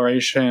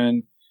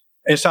exploration,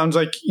 it sounds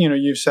like,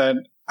 you've said,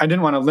 I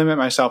didn't want to limit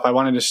myself. I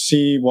wanted to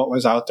see what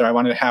was out there. I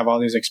wanted to have all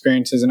these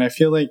experiences. And I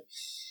feel like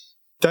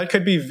that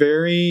could be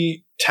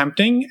very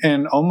tempting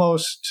and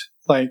almost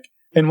like,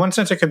 in one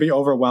sense, it could be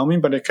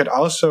overwhelming, but it could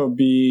also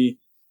be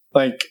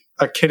like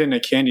a kid in a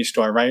candy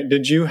store, right?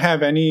 Did you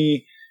have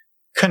any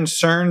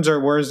concerns, or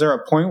was there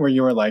a point where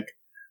you were like,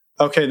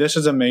 okay, this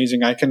is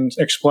amazing. I can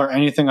explore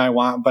anything I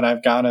want, but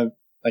I've got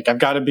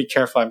to be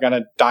careful. I've got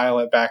to dial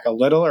it back a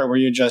little? Or were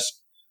you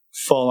just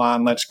full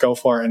on, let's go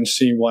for it and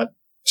see what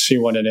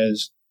it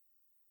is?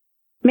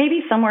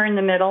 Maybe somewhere in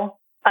the middle.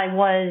 I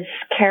was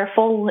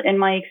careful in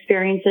my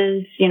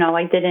experiences.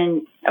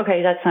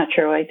 Okay, that's not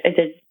true. I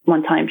did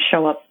one time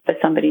show up at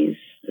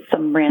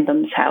some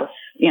random's house,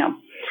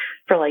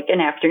 for like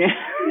an afternoon.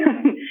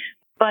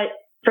 But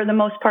for the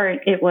most part,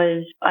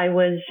 I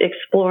was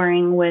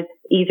exploring with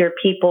either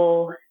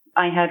people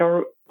I had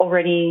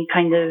already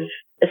kind of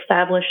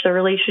established a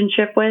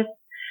relationship with,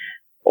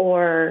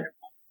 or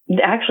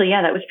actually,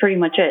 yeah, that was pretty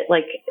much it.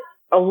 Like,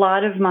 a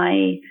lot of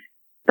my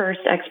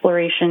first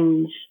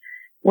explorations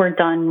were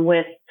done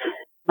with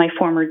my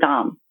former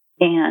dom.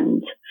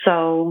 And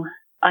so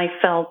I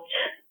felt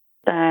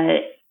that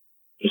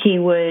he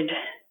would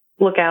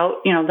look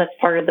out, that's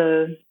part of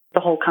the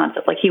whole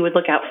concept. Like, he would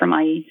look out for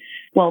my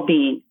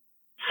well-being.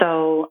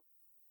 So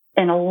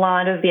in a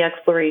lot of the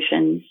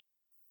explorations,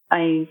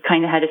 I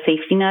kind of had a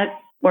safety net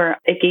where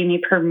it gave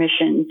me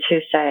permission to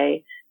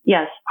say,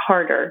 yes,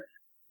 harder.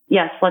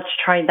 Yes, let's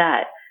try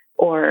that.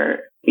 Or,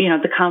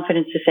 the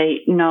confidence to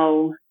say,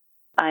 no,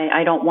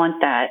 I don't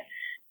want that.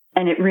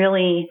 And it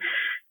really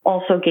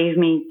also gave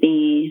me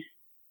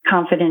the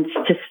confidence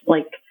to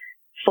like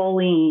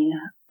fully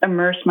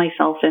immerse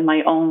myself in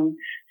my own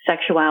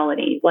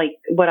sexuality. Like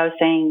what I was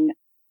saying,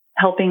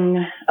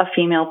 helping a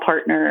female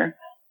partner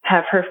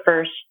have her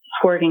first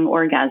squirting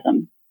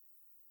orgasm,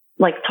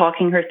 like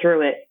talking her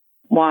through it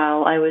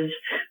while I was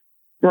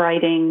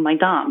riding my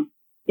dom,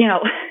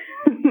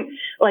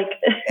 like.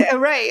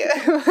 Right.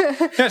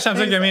 Yeah, it sounds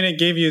like, it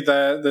gave you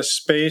the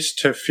space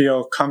to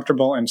feel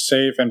comfortable and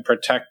safe and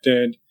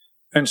protected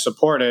and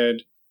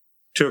supported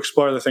to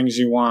explore the things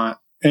you want.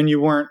 And you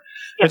weren't,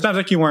 yeah. It sounds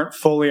like you weren't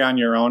fully on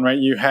your own, right?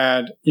 You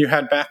had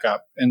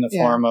backup in the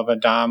form of a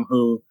dom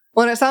who.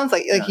 Well, and it sounds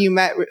like you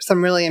met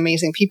some really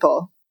amazing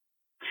people.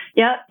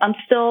 Yeah,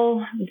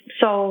 so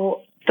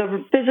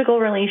the physical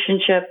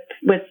relationship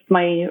with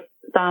my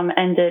dom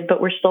ended, but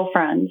we're still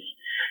friends.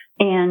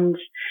 And,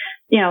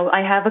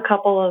 I have a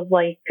couple of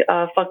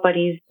fuck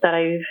buddies that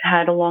I've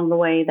had along the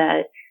way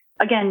that,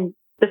 again,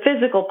 the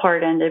physical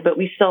part ended, but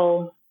we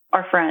still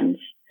are friends.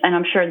 And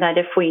I'm sure that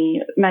if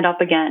we met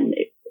up again,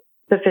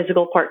 the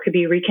physical part could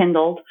be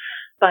rekindled.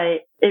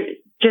 But it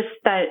just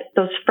that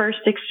those first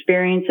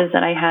experiences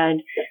that I had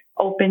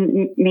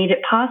made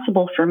it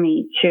possible for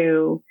me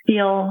to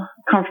feel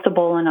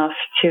comfortable enough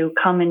to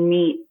come and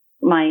meet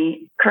my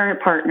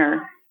current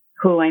partner,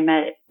 who I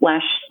met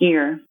last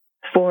year,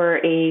 for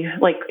it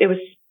was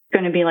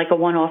going to be like a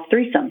one-off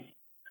threesome.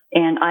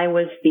 And I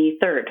was the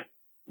third,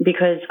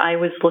 because I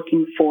was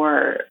looking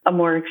for a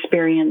more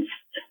experienced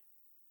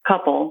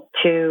couple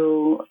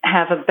to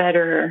have a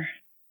better,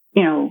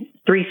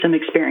 threesome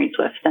experience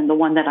with than the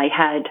one that I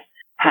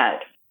had.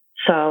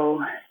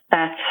 So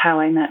that's how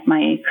I met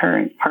my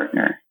current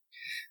partner.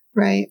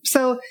 Right.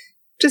 So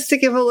just to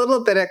give a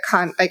little bit of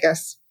I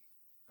guess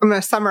I'm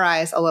going to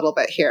summarize a little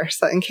bit here.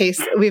 So in case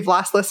we've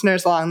lost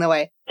listeners along the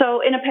way. So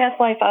in a past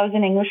life, I was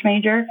an English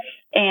major,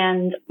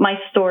 and my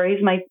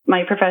stories,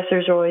 my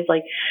professors are always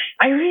like,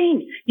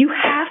 Irene, you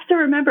have to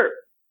remember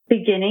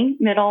beginning,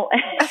 middle.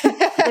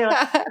 They're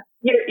like,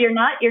 you're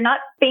not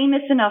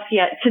famous enough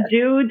yet to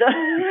do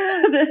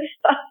the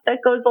stuff that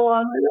goes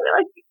along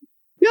with it.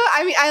 No,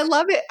 I mean, I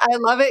love it. I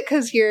love it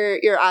because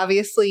you're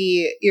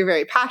obviously, you're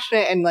very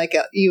passionate and like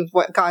you've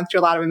gone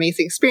through a lot of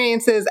amazing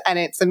experiences, and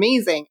it's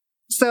amazing.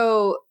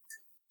 So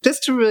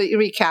just to really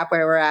recap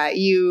where we're at,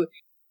 you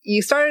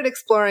started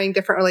exploring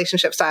different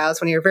relationship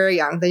styles when you were very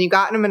young. Then you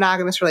got in a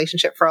monogamous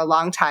relationship for a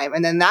long time.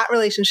 And then that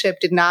relationship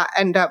did not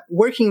end up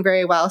working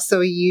very well.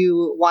 So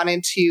you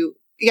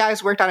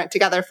guys worked on it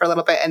together for a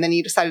little bit, and then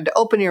you decided to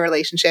open your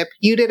relationship.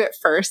 You did it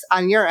first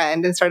on your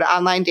end and started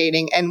online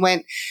dating and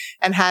went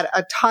and had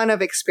a ton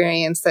of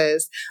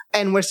experiences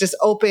and was just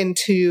open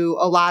to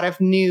a lot of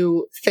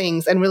new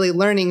things and really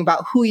learning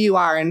about who you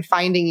are and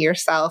finding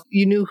yourself.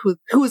 You knew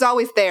who was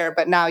always there,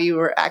 but now you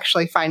were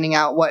actually finding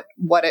out what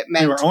it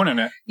meant. You were owning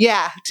it.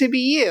 Yeah, to be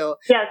you.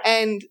 Yes.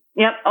 And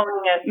yep,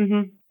 owning it.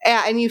 Mm-hmm.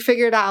 Yeah, and you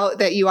figured out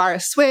that you are a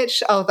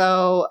switch,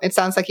 although it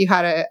sounds like you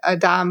had a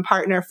dom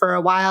partner for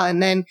a while,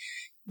 and then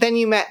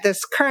you met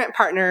this current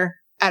partner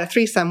at a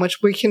threesome, which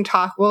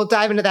we'll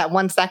dive into that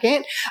 1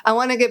 second. I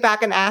want to get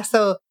back and ask,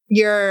 so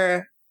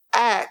your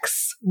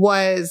ex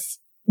was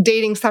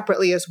dating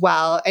separately as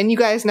well, and you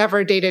guys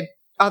never dated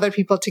other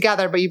people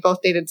together, but you both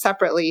dated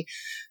separately.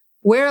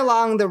 Where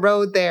along the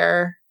road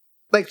there,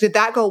 like, did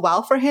that go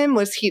well for him?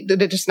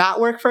 Did it just not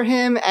work for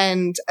him?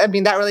 And I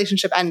mean, that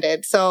relationship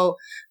ended. So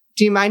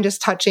do you mind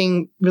just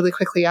touching really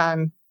quickly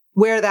on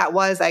where that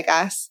was, I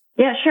guess?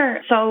 Yeah, sure.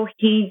 So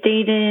he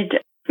dated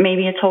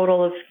maybe a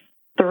total of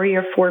 3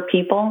 or 4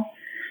 people.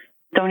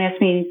 Don't ask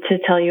me to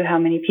tell you how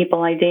many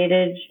people I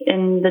dated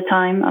in the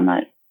time. I'm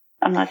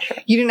not sure.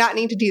 You do not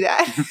need to do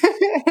that.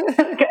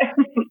 Okay.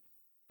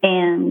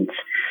 And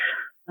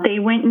they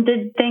went and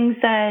did things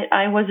that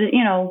I wasn't,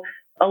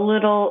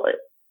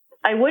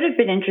 I would have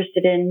been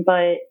interested in,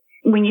 but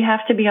when you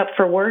have to be up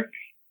for work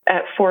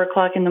at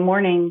 4:00 in the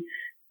morning,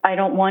 I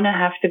don't want to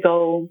have to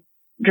go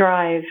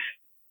drive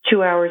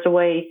 2 hours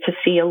away to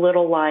see a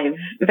little live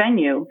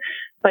venue.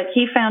 But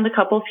he found a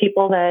couple of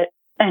people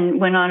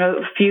and went on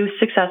a few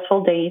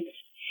successful dates,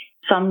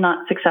 some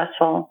not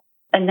successful.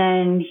 And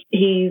then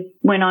he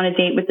went on a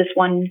date with this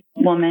one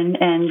woman,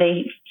 and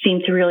they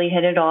seemed to really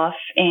hit it off.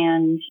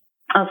 And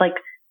I was like,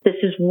 this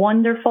is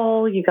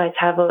wonderful. You guys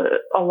have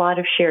a lot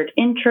of shared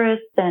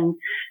interests, and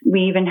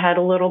we even had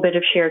a little bit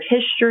of shared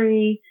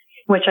history,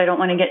 which I don't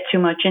want to get too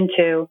much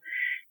into.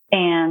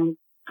 And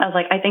I was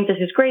like, I think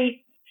this is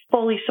great.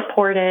 Fully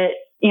support it.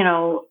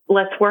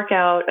 Let's work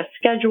out a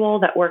schedule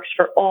that works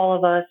for all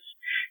of us,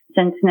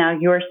 since now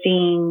you're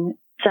seeing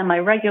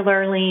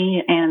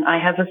semi-regularly and I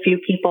have a few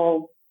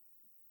people,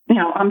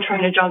 I'm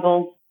trying to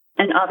juggle,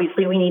 and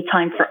obviously we need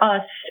time for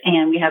us,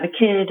 and we have a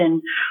kid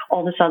and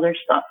all this other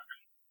stuff.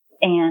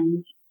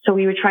 And so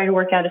we would try to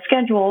work out a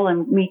schedule,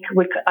 and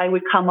I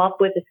would come up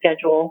with a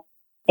schedule,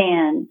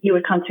 and he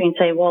would come to me and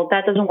say, well,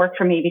 that doesn't work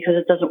for me because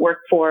it doesn't work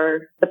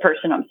for the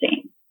person I'm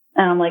seeing.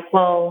 And I'm like,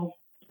 well,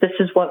 this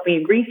is what we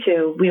agreed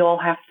to. We all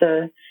have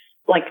to,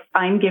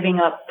 I'm giving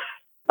up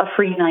a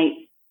free night,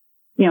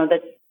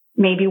 that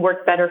maybe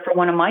worked better for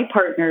one of my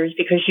partners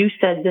because you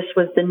said this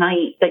was the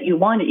night that you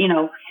wanted,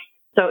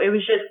 So it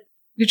was just...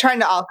 You're trying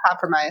to all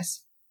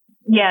compromise.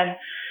 Yeah.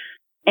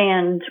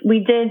 And we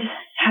did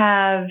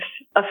have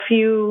a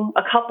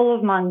couple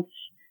of months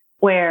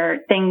where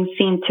things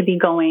seemed to be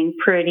going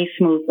pretty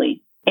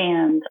smoothly.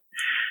 And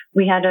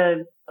we had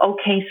a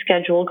okay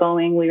schedule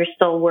going. We were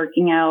still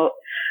working out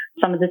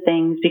some of the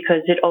things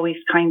because it always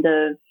kind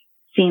of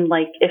seemed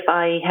like if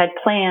I had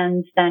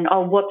plans, then,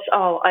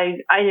 I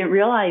didn't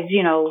realize,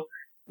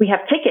 we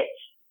have tickets.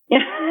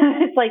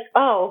 It's like,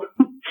 oh,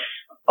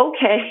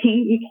 okay,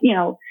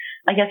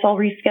 I guess I'll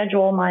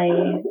reschedule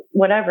my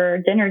whatever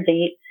dinner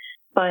date.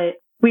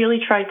 But we really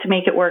tried to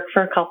make it work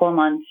for a couple of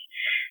months.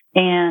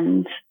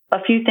 And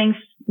a few things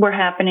were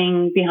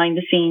happening behind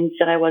the scenes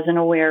that I wasn't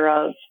aware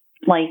of.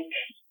 Like,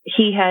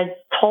 he had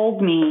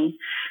told me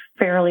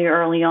fairly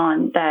early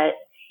on that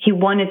he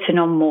wanted to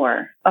know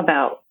more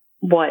about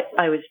what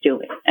I was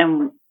doing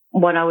and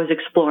what I was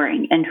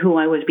exploring and who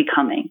I was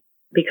becoming,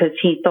 because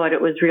he thought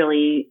it was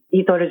really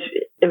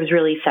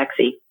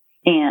sexy.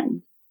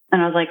 And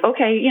I was like,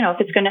 okay, if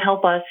it's going to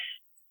help us,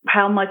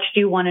 how much do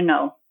you want to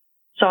know?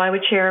 So I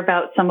would share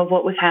about some of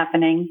what was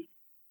happening,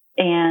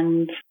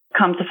 and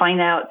come to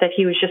find out that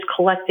he was just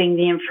collecting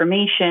the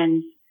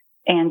information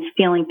and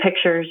stealing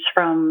pictures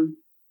from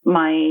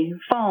my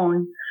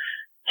phone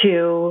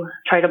to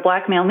try to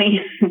blackmail me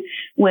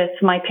with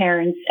my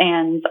parents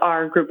and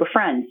our group of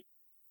friends.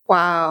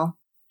 Wow.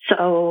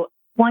 So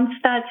once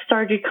that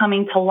started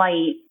coming to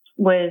light,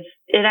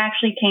 it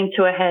actually came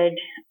to a head.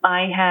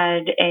 I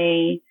had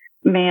a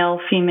male,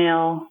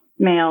 female,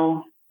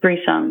 male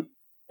threesome.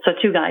 So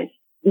 2 guys.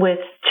 with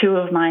two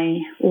of my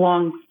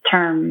long-term-ish,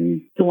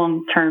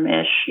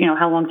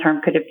 how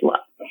long-term could it be?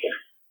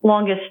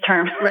 Longest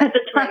term at the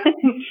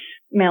time,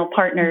 male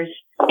partners.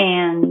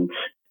 And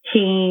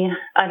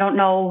I don't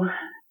know,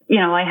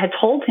 I had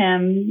told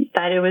him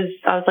that I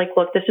was like,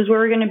 look, this is where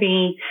we're going to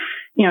be,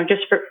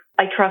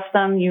 I trust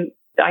them.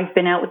 I've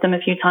been out with them a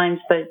few times,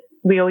 but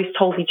we always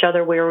told each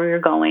other where we were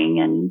going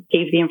and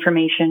gave the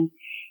information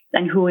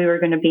and who we were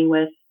going to be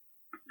with.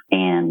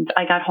 And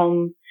I got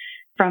home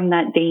from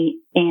that date,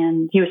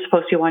 and he was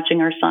supposed to be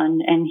watching our son,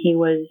 and he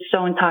was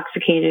so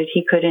intoxicated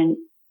he couldn't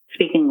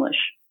speak English.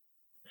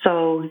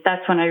 So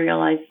that's when I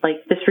realized,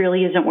 like, this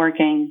really isn't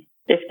working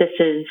if this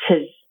is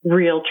his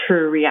real,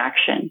 true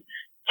reaction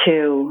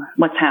to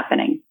what's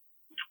happening.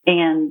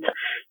 And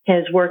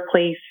his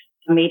workplace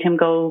made him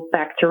go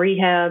back to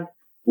rehab,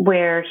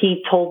 where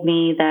he told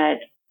me that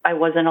I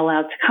wasn't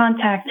allowed to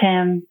contact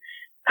him.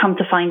 Come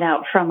to find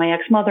out from my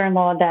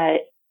ex-mother-in-law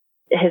that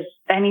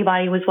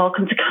anybody was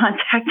welcome to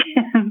contact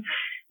him.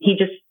 He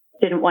just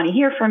didn't want to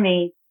hear from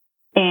me.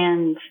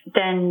 And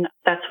then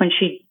that's when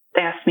she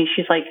asked me,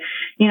 she's like,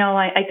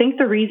 I think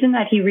the reason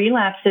that he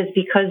relapsed is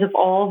because of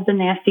all of the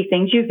nasty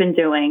things you've been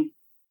doing.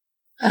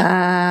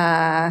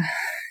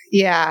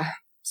 Yeah.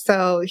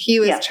 So he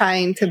was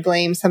trying to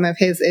blame some of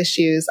his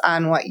issues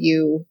on what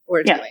you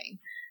were doing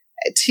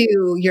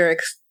to your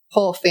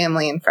whole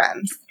family and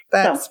friends.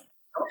 That's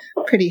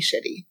pretty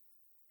shitty.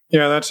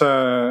 Yeah, that's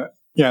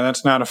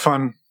not a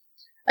fun.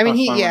 I mean,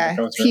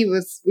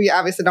 we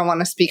obviously don't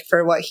want to speak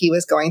for what he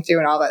was going through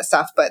and all that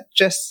stuff, but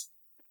just,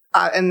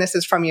 and this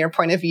is from your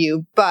point of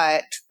view,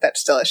 but that's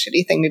still a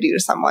shitty thing to do to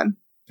someone.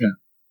 Yeah.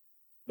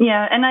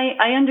 Yeah. And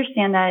I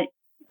understand that.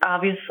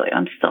 Obviously,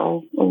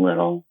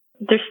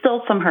 there's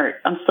still some hurt.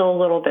 I'm still a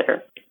little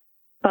bitter.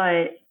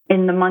 But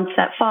in the months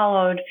that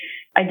followed,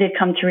 I did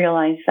come to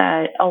realize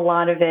that a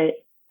lot of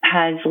it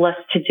has less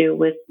to do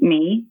with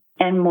me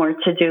and more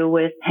to do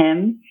with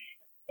him.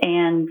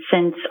 And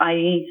since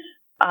I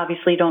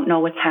obviously don't know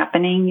what's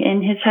happening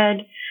in his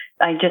head,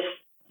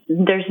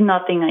 there's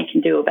nothing I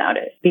can do about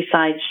it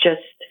besides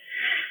just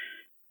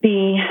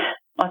be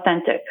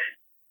authentic.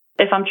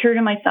 If I'm true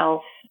to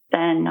myself,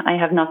 then I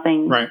have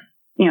nothing,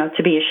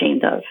 to be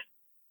ashamed of.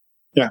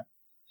 Yeah.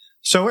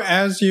 So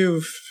as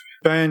you've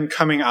been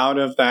coming out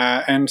of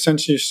that, and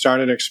since you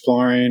started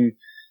exploring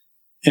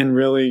and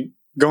really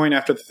going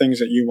after the things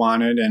that you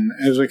wanted, and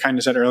as we kind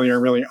of said earlier,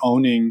 really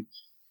owning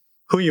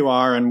who you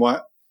are and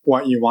what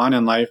you want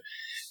in life,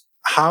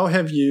 how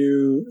have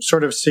you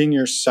sort of seen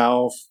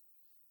yourself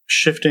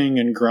shifting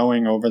and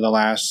growing over the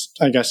last,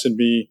 I guess it'd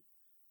be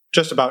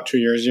just about 2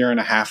 years, year and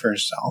a half or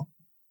so?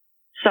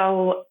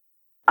 So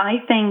I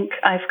think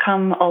I've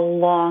come a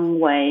long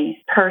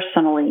way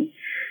personally,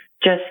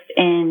 just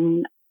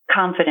in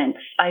confidence.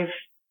 I've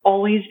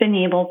always been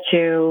able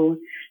to,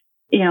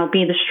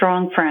 be the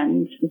strong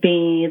friend,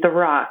 be the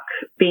rock,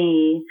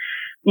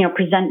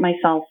 present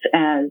myself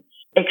as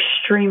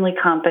extremely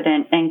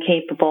competent and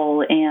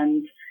capable.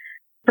 And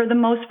for the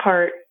most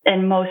part,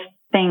 in most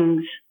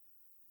things,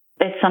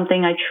 it's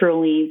something I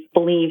truly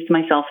believed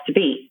myself to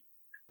be.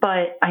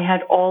 But I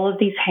had all of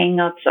these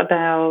hang-ups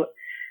about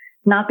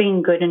not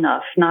being good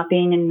enough, not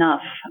being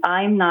enough.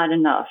 I'm not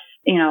enough,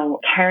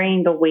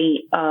 carrying the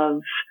weight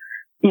of,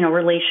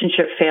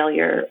 relationship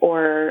failure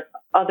or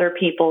other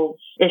people's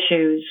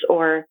issues,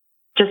 or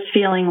just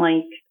feeling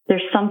like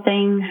there's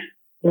something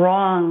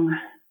wrong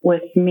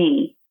with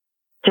me.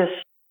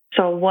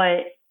 So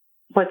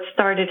what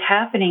started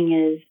happening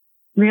is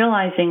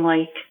realizing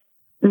like,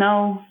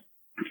 no,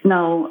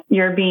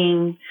 you're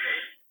doing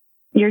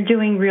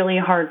really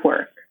hard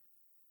work,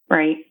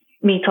 right?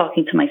 Me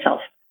talking to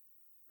myself.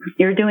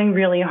 You're doing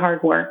really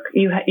hard work.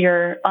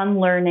 You're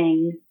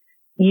unlearning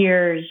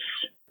years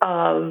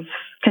of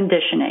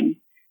conditioning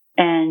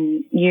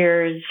and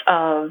years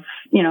of,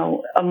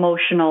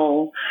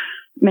 emotional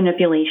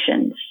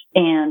manipulations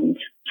and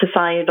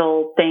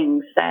societal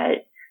things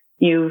that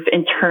you've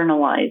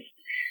internalized.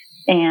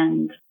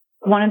 And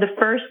one of the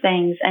first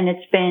things, and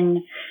it's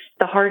been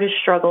the hardest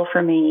struggle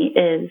for me,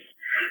 is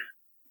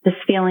this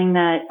feeling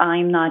that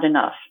I'm not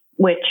enough,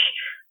 which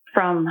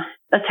from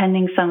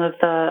attending some of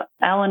the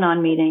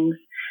Al-Anon meetings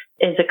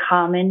is a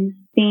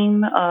common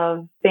theme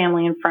of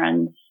family and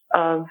friends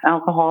of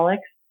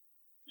alcoholics.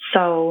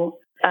 So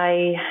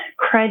I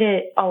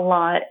credit a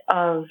lot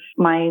of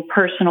my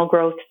personal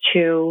growth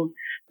to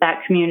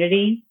that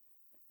community,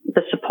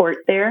 the support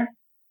there.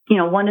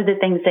 One of the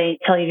things they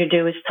tell you to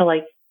do is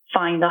to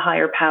find the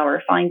higher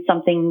power, find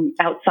something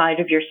outside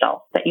of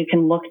yourself that you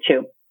can look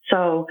to.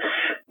 So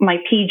my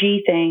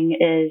PG thing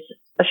is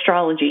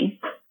astrology.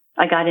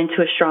 I got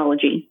into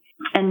astrology.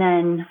 And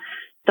then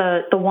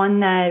the one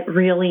that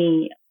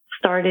really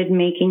started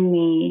making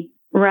me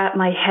wrap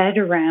my head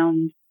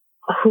around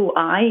who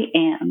I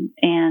am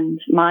and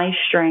my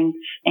strengths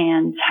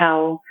and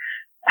how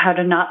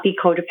to not be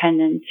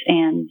codependent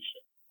and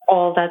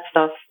all that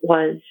stuff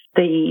was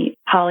the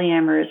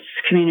polyamorous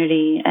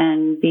community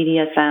and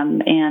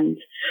BDSM, and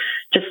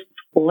just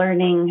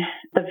learning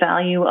the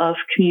value of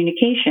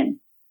communication,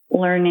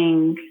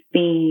 learning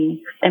the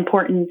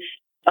importance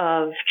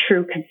of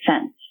true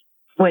consent,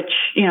 which,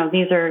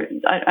 these are,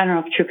 I don't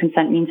know if true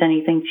consent means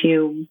anything to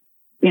you,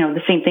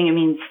 the same thing it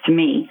means to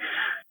me,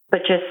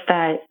 but just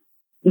that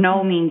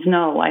no means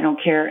no, I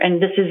don't care.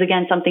 And this is,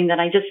 again, something that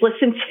I just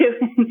listened to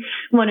in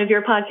one of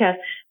your podcasts,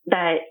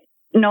 that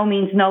no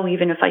means no,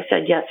 even if I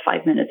said yes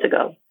 5 minutes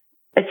ago.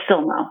 It's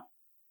still no.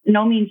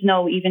 No means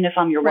no, even if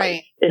I'm your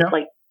wife. It's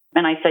like,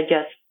 and I said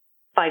yes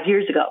 5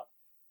 years ago.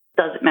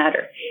 Doesn't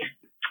matter.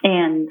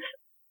 And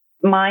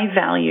my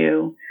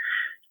value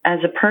as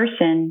a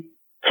person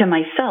to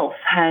myself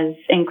has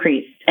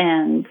increased.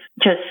 And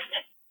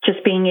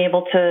just being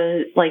able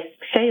to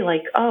say,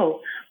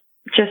 oh,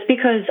 just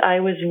because I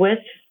was with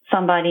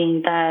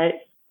somebody that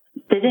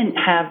didn't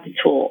have the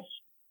tools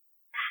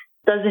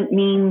doesn't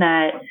mean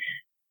that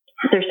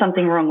there's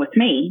something wrong with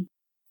me.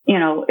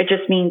 It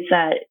just means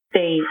that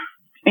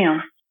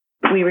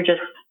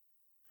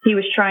he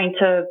was trying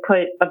to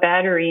put a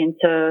battery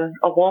into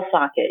a wall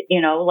socket,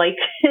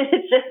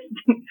 it's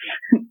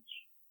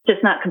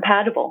just not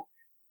compatible.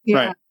 Yeah.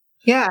 Right.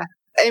 Yeah.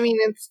 I mean,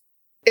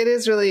 it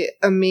is really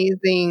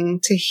amazing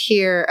to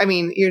hear. I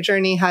mean, your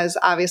journey has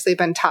obviously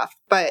been tough,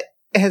 but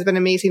it has been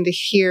amazing to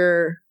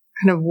hear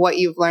kind of what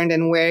you've learned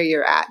and where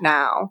you're at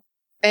now.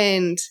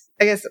 And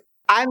I guess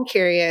I'm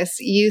curious,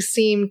 you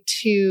seem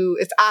to,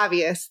 it's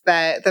obvious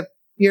that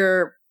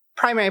your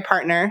primary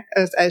partner,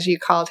 as you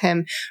called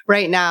him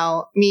right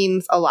now,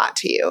 means a lot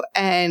to you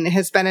and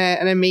has been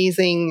an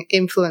amazing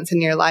influence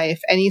in your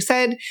life. And you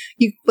said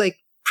you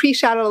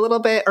pre-shadowed a little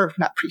bit, or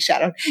not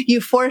pre-shadowed,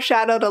 you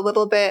foreshadowed a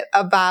little bit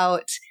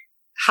about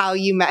how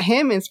you met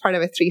him as part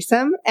of a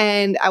threesome.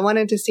 And I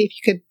wanted to see if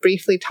you could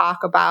briefly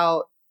talk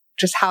about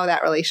just how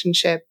that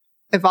relationship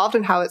evolved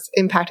and how it's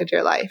impacted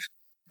your life.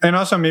 And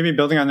also maybe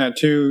building on that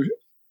too,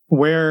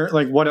 where,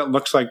 what it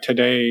looks like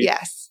today.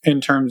 Yes.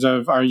 In terms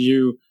of, are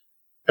you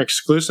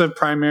exclusive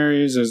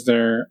primaries? Is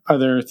there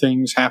other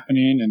things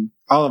happening and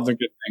all of the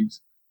good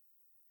things?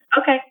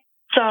 Okay.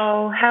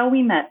 So how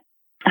we met,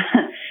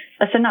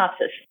 a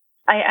synopsis.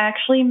 I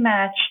actually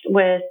matched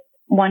with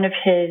one of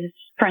his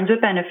friends with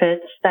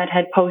benefits that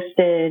had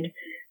posted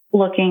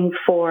looking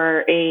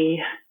for a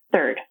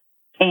third.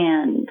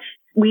 And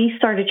we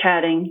started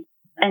chatting,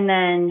 and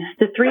then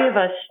the three of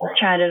us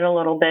chatted a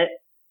little bit,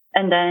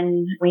 and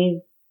then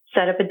we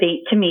set up a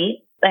date to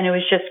meet. And it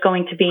was just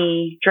going to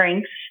be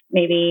drinks,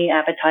 maybe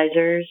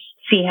appetizers,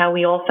 see how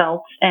we all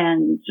felt,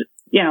 and,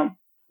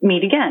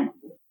 meet again.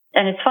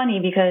 And it's funny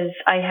because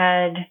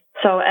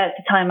so at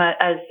the time,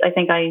 as I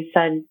think I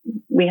said,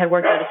 we had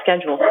worked out a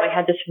schedule. So I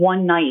had this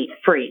one night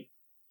free.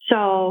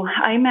 So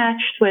I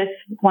matched with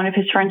one of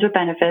his friends with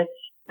benefits,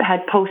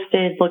 had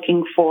posted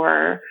looking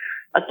for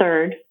a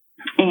third,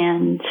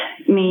 and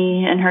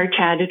me and her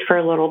chatted for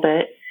a little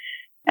bit.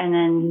 And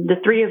then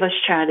the three of us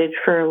chatted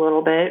for a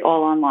little bit,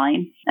 all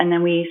online. And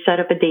then we set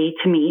up a date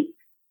to meet.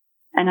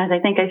 And as I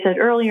think I said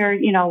earlier,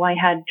 I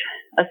had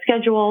a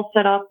schedule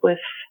set up with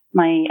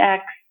my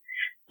ex.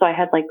 So I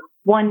had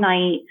one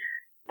night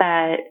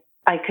that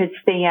I could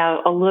stay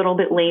out a little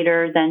bit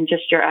later than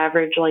just your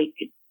average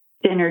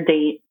dinner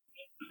date.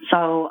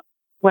 So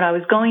what I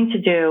was going to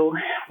do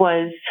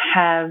was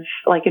have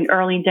an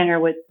early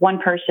dinner with one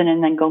person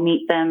and then go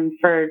meet them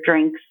for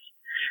drinks,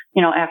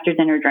 after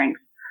dinner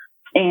drinks.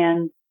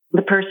 And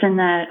the person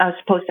that I was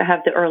supposed to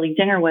have the early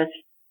dinner with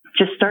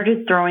just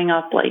started throwing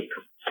up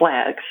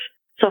flags.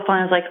 So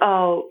finally I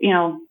was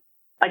oh,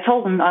 I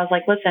told him, I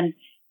was listen,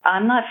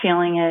 I'm not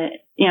feeling it.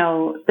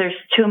 There's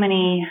too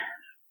many,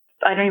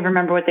 I don't even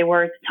remember what they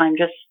were at the time,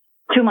 just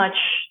too much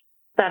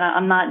that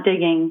I'm not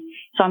digging.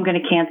 So I'm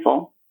going to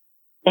cancel.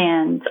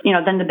 And,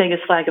 then the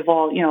biggest flag of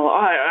all,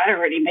 I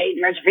already made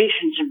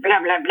reservations and blah,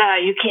 blah, blah.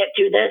 You can't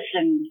do this.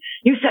 And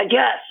you said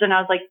yes. And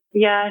I was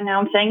yeah,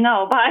 now I'm saying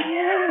no. Bye.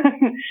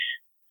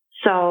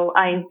 So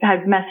I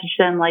had messaged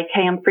them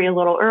hey, I'm free a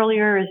little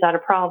earlier. Is that a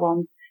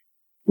problem?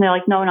 And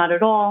they're no, not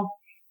at all,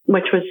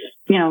 which was,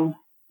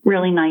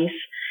 really nice.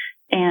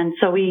 And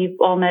so we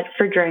all met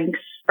for drinks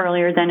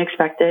earlier than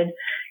expected.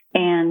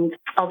 And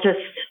I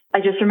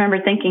just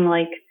remember thinking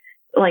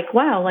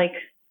wow,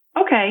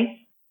 okay,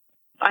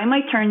 I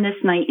might turn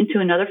this night into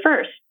another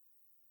first.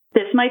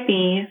 This might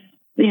be,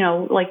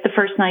 the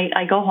first night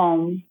I go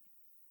home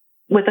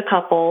with a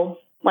couple,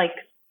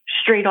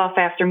 straight off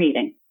after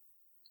meeting.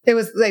 It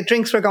was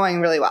drinks were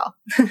going really well.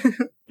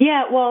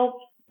 Yeah. Well,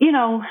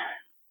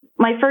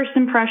 my first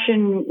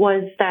impression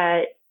was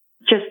that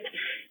just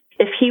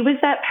if he was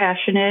that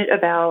passionate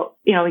about,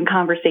 in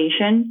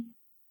conversation,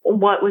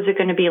 what was it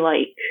going to be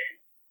like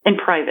in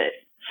private?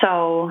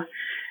 So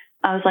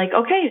I was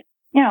okay,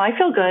 I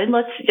feel good.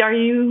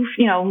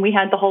 We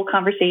had the whole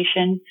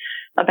conversation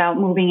about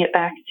moving it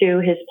back to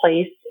his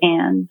place.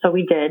 And so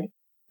we did.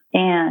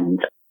 And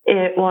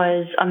it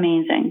was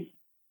amazing.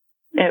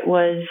 It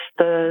was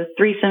the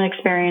threesome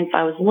experience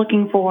I was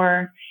looking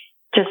for.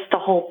 Just the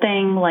whole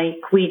thing.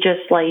 We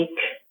just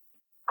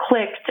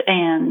clicked,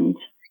 and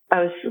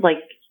I was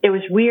it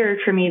was weird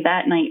for me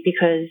that night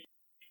because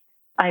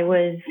I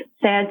was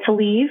sad to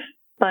leave,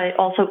 but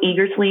also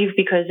eager to leave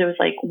because it was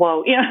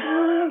whoa,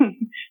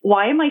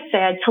 why am I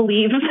sad to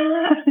leave?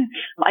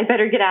 I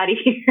better get out of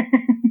here.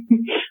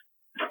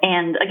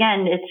 And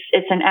again,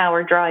 it's an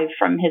hour drive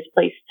from his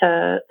place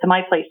to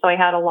my place. So I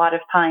had a lot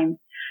of time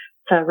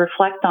to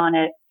reflect on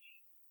it.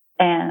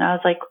 And I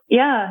was like,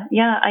 yeah,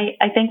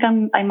 I think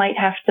I might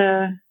have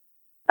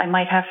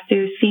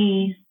to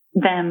see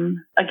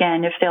them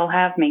again if they'll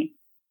have me,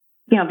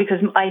 because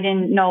I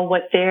didn't know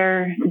what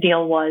their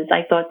deal was.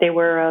 I thought they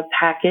were a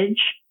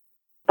package,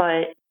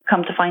 but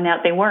come to find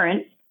out they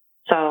weren't.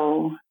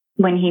 So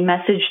when he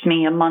messaged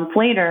me a month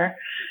later,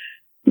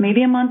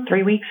 maybe a month,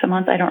 3 weeks, a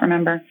month, I don't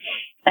remember.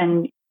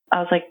 And I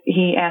was like,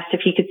 he asked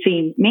if he could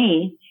see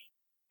me.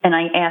 And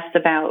I asked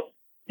about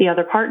the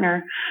other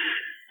partner.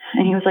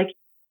 And he was like,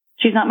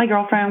 she's not my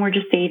girlfriend. We're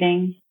just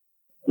dating,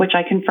 which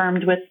I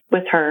confirmed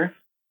with her.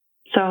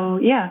 So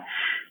yeah,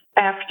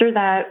 after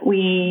that,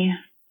 we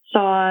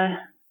saw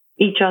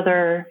each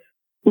other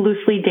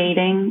loosely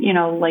dating,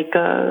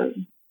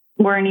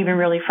 weren't even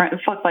really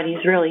fuck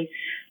buddies, really.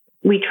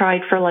 We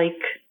tried for like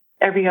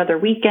every other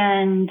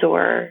weekend,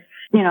 or,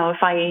 if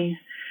I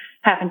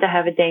happened to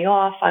have a day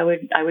off, I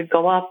would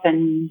go up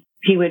and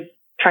he would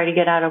try to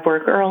get out of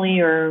work early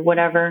or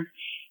whatever.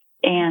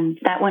 And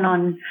that went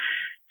on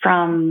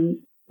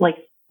from like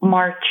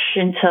March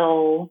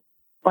until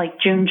like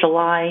June,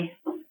 July.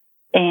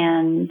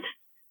 And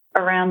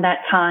around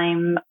that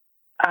time,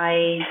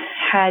 I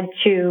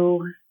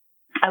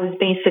was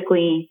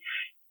basically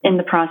in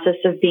the process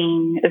of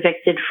being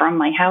evicted from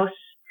my house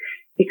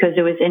because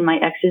it was in my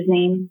ex's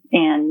name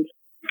and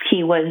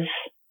he was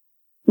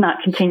not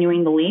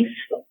continuing the lease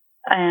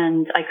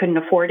and I couldn't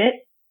afford it.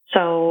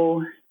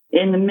 So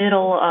in the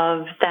middle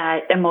of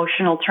that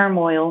emotional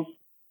turmoil,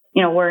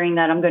 worrying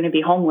that I'm going to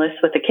be homeless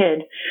with a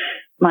kid,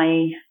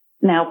 my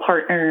now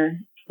partner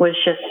was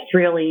just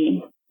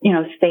really,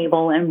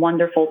 stable and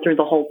wonderful through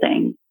the whole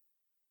thing.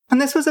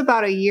 And this was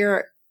about a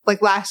year,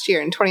 like last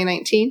year in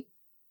 2019?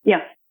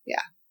 Yeah.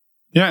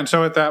 Yeah. And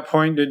so at that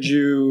point,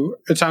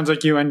 it sounds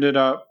like you ended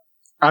up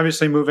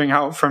obviously moving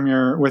out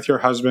with your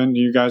husband.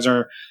 You guys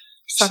are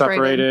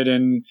separated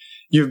and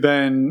you've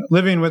been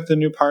living with the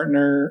new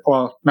partner.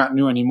 Well, not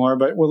new anymore,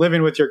 but we're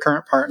living with your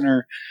current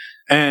partner.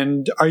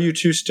 And are you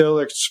two still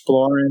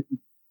exploring?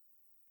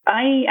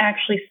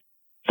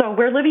 So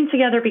we're living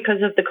together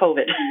because of the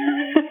COVID.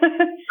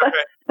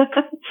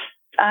 Okay.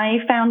 I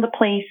found the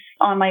place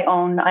on my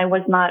own. I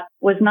was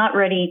not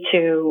ready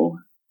to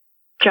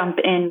jump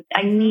in.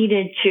 I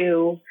needed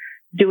to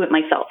do it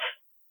myself.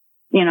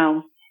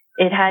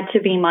 It had to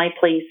be my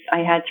place. I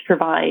had to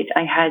provide.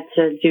 I had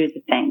to do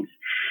the things.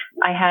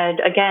 I had,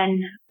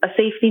 again, a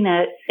safety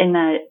net in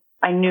that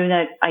I knew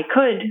that I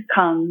could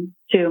come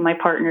to my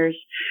partners,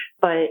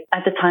 but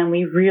at the time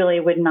we really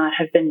would not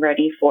have been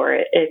ready for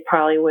it. It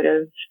probably would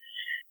have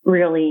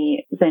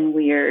really been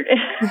weird.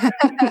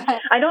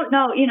 I don't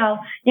know,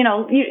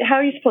 how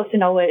are you supposed to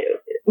know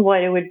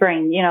what it would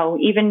bring?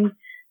 Even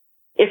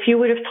if you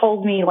would have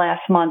told me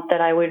last month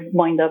that I would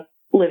wind up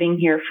living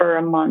here for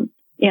a month,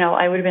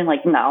 I would have been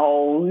like,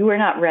 no, we're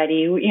not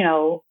ready,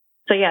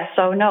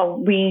 So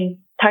no, we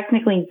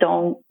technically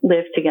don't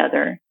live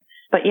together.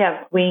 But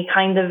yeah, we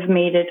kind of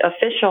made it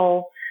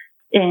official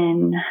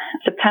in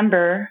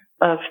September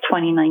of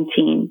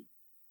 2019,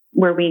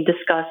 where we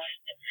discussed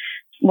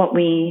what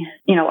we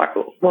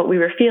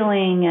were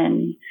feeling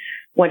and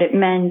what it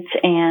meant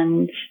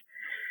and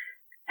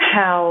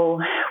how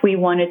we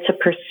wanted to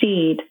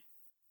proceed,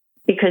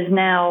 because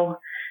now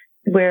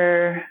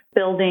we're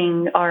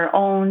building our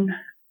own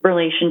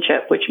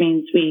relationship, which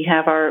means we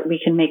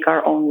can make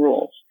our own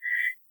rules.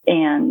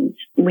 And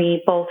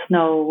we both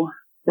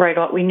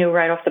we knew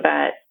right off the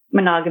bat,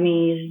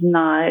 monogamy is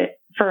not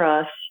for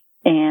us.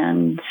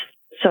 And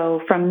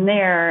so from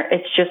there,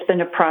 it's just been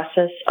a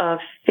process of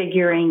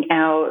figuring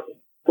out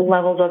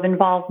levels of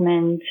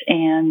involvement,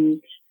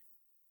 and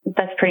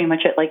that's pretty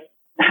much it. Like,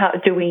 how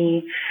do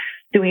we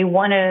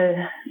want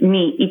to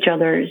meet each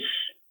other's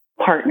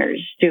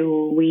partners?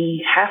 Do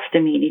we have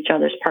to meet each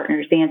other's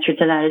partners? The answer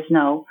to that is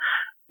no.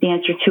 The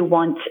answer to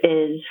once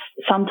is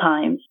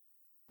sometimes.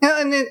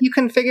 Yeah, and then you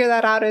can figure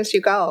that out as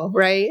you go,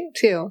 right?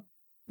 Too.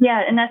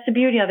 Yeah, and that's the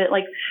beauty of it.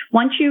 Like,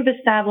 once you've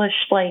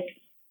established, like,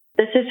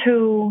 this is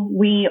who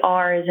we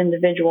are as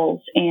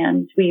individuals,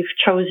 and we've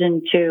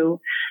chosen to,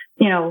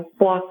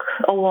 walk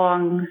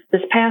along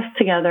this path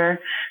together,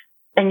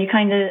 and you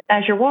kind of,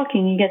 as you're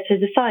walking, you get to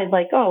decide,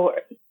 like, oh,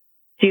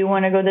 do you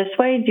want to go this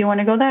way? Do you want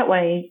to go that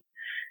way?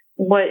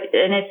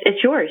 And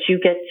it's yours. You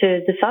get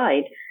to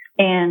decide.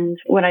 And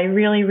what I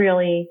really,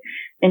 really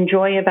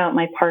enjoy about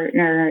my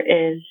partner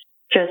is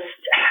just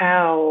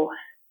how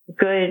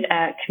good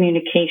at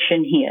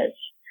communication he is.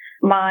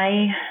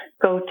 My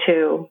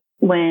go-to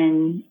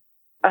when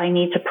I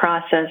need to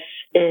process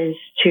is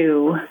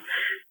to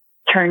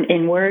turn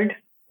inward.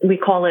 We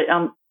call it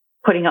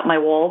putting up my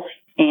walls.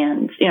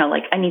 And,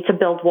 I need to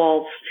build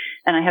walls,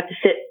 and I have to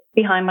sit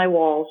behind my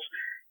walls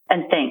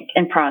and think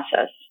and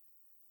process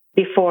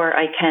before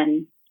I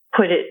can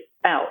put it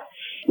out,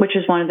 which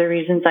is one of the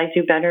reasons I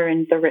do better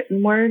in the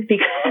written word,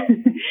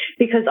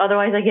 because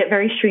otherwise I get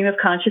very stream of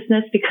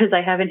consciousness because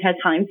I haven't had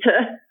time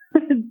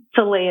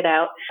to lay it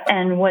out.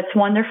 And what's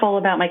wonderful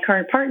about my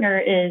current partner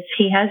is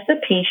he has the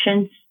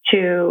patience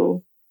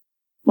to,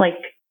 like,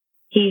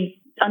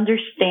 he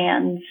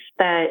understands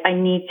that I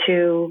need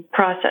to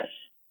process.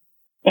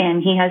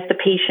 And he has the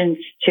patience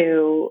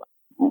to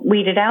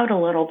weed it out a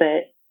little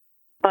bit.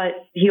 But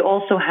he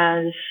also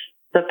has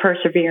the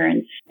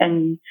perseverance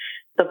and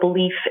the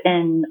belief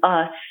in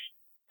us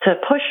to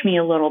push me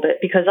a little bit,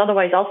 because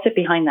otherwise I'll sit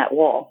behind that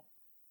wall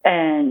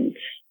and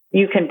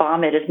you can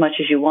bomb it as much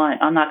as you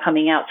want. I'm not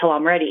coming out till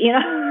I'm ready, you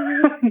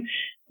know,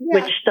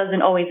 which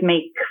doesn't always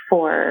make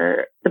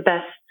for the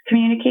best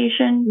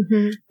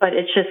communication, but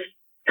it's just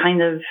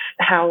kind of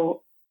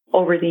how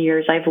over the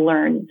years I've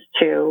learned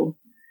to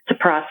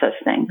process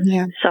things.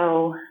 Yeah.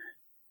 So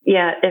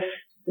yeah, if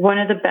one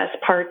of the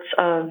best parts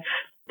of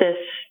this,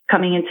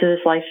 coming into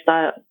this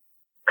lifestyle,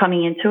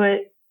 coming into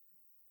it,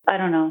 I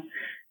don't know,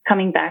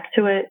 coming back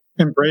to it,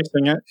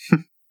 embracing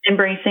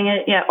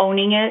it, yeah,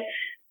 owning it.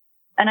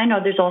 And I know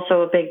there's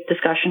also a big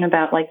discussion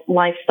about like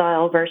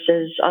lifestyle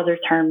versus other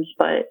terms,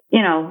 but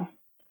you know,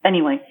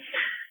 anyway,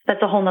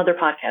 that's a whole nother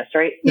podcast,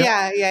 right?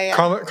 Yeah.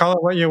 Call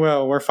it what you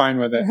will. We're fine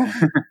with it.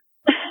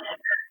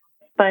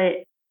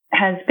 But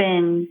has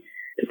been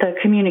the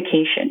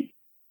communication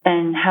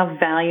and how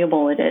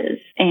valuable it is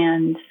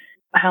and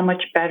how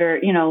much better,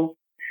 you know,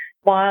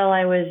 while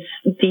I was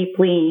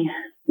deeply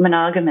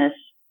monogamous,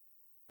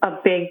 a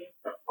big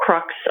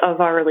crux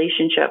of our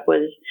relationship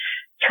was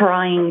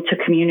trying to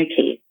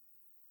communicate.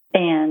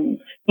 And,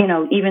 you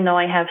know, even though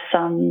I have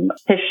some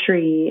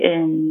history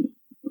in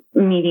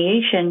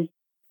mediation,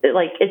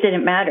 it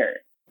didn't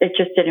matter. It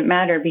just didn't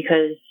matter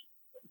because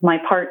my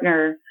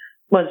partner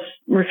was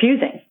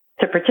refusing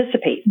to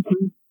participate.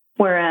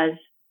 Whereas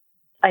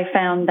I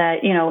found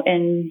that, you know,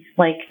 in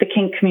like the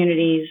kink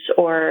communities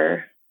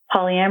or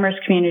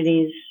polyamorous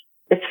communities,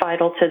 it's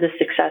vital to the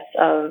success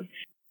of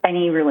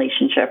any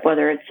relationship,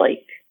 whether it's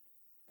like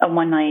a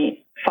one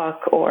night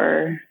fuck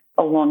or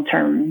a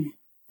long-term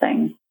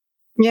thing.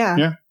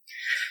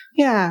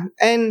 Yeah.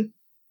 And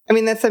I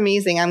mean, that's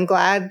amazing. I'm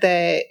glad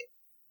that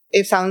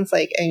it sounds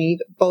like, I mean,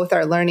 both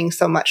are learning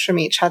so much from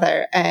each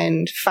other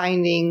and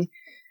finding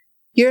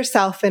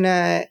yourself in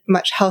a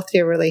much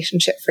healthier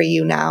relationship for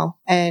you now.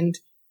 And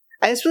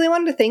I just really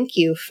wanted to thank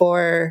you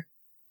for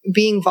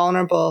being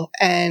vulnerable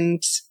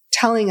and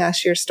telling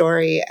us your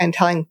story and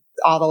telling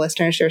all the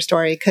listeners your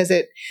story, because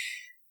it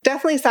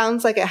definitely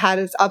sounds like it had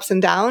its ups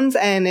and downs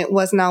and it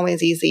wasn't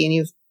always easy and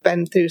you've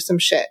been through some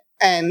shit.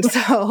 And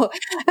so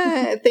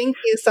thank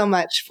you so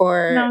much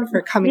for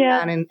coming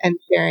on and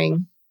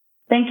sharing.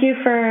 Thank you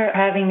for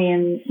having me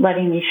and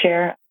letting me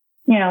share.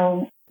 You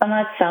know, I'm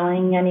not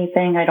selling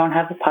anything. I don't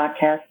have a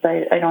podcast.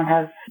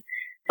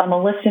 I'm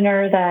a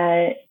listener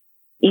that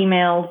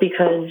emailed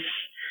because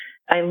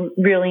I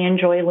really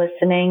enjoy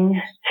listening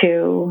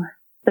to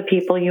the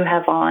people you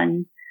have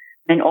on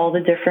and all the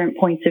different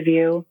points of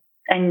view.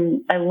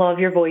 And I love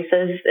your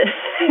voices.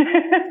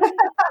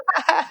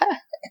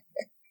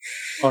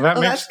 Well,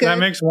 that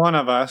makes one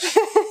of us.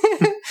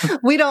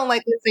 We don't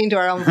like listening to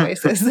our own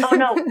voices. Oh,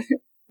 no.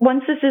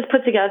 Once this is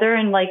put together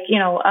and like, you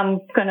know,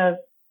 I'm going to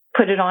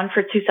put it on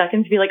for 2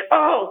 seconds, be like,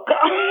 oh,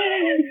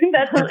 God,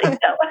 that's really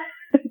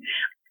dope.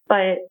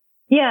 But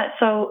yeah,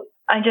 so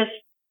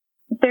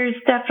there's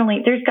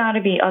got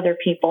to be other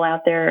people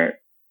out there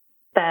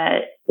that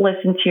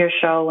listen to your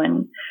show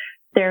and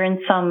they're in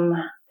some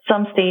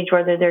stage,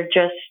 whether they're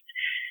just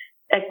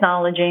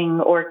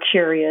acknowledging or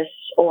curious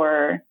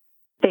or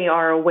they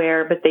are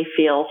aware, but they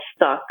feel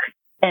stuck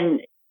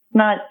and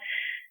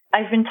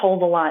I've been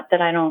told a lot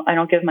that I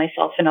don't give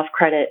myself enough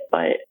credit,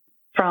 but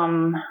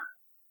from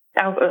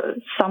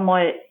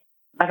somewhat,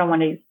 I don't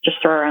want to just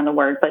throw around the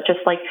word, but just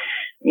like,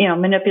 you know,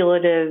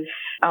 manipulative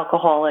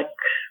alcoholic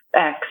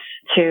ex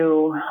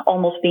to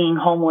almost being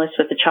homeless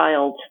with a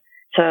child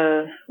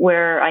to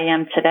where I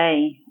am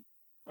today.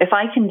 If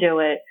I can do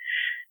it,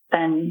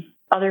 then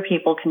other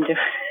people can do it.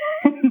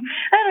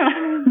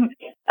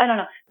 I don't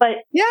know.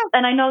 But yeah,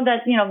 and I know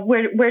that, you know,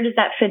 where does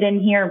that fit in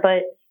here?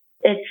 But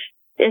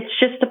it's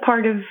just a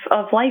part of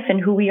life and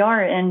who we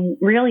are. And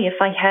really,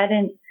 if I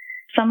hadn't,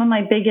 some of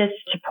my biggest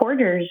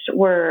supporters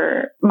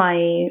were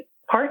my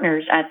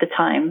partners at the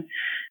time.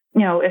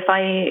 You know, if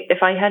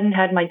I hadn't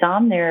had my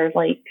dom there,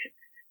 like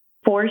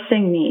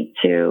forcing me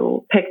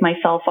to pick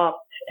myself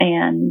up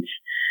and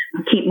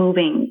keep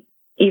moving,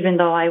 even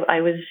though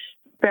I was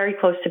very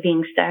close to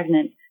being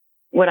stagnant,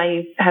 would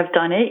I have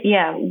done it?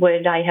 Yeah.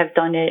 Would I have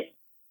done it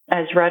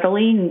as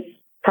readily?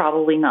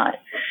 Probably not.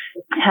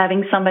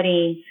 Having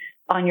somebody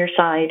on your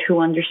side who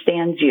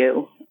understands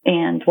you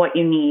and what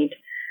you need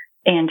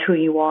and who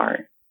you are,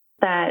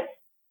 that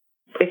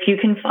if you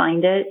can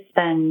find it,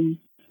 then,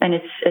 and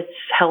it's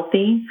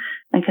healthy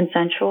and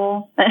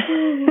consensual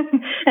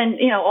and,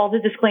 you know, all the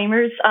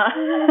disclaimers,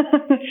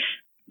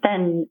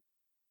 then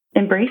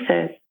embrace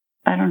it.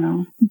 I don't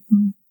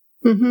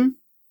know.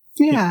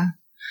 Yeah.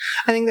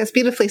 I think that's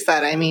beautifully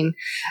said. I mean,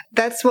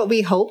 that's what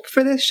we hope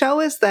for this show,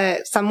 is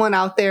that someone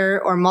out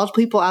there or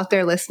multiple people out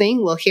there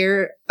listening will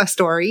hear a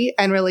story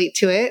and relate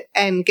to it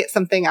and get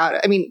something out.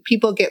 I mean,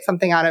 people get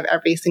something out of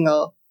every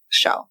single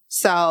show.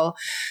 So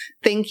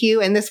thank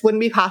you. And this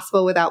wouldn't be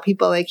possible without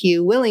people like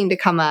you willing to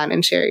come on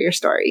and share your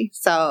story.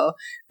 So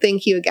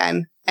thank you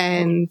again.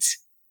 And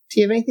do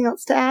you have anything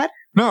else to add?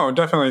 No,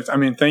 definitely. I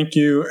mean, thank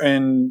you.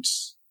 And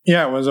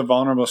yeah, it was a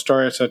vulnerable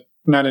story. It's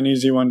not an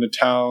easy one to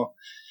tell.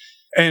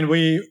 And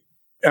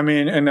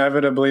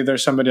inevitably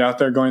there's somebody out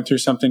there going through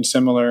something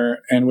similar,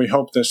 and we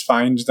hope this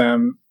finds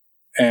them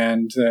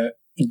and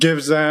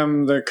gives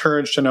them the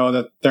courage to know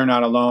that they're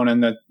not alone,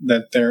 and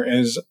that there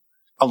is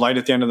a light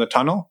at the end of the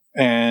tunnel,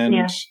 and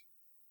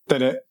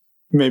that it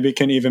maybe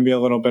can even be a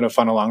little bit of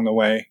fun along the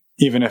way,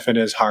 even if it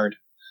is hard.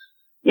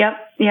 Yep.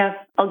 Yeah.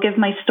 I'll give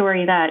my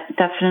story that.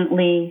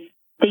 Definitely.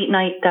 Date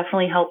night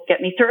definitely helped get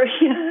me through.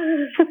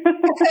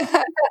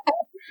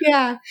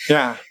 Yeah.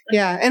 Yeah.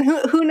 Yeah. And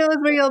who knows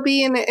where you'll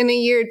be in a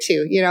year or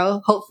two,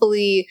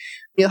 hopefully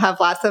you'll have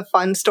lots of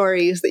fun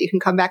stories that you can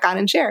come back on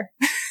and share.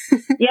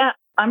 Yeah.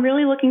 I'm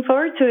really looking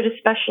forward to it,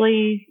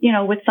 especially,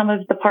 with some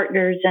of the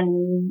partners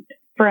and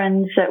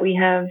friends that we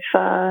have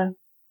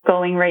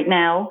going right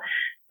now.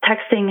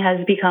 Texting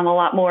has become a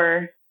lot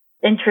more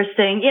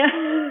interesting.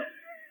 Yeah.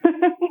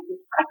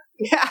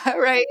 Yeah,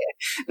 right.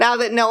 Now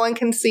that no one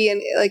can see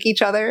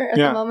each other at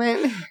the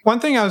moment. One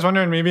thing I was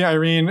wondering, maybe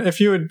Irene, if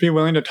you would be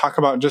willing to talk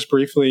about just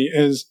briefly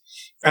is,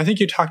 I think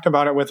you talked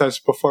about it with us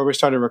before we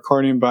started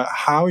recording, but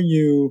how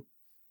you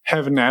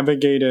have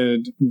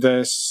navigated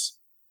this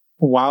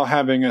while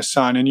having a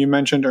son. And you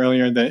mentioned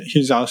earlier that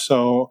he's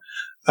also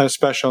a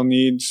special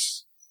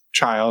needs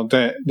child,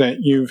 that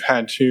you've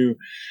had to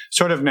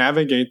sort of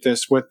navigate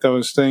this with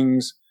those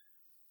things.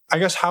 I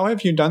guess, how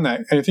have you done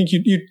that? I think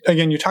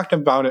you talked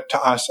about it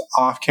to us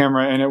off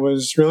camera, and it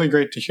was really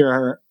great to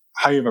hear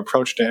how you've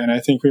approached it. And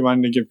I think we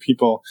wanted to give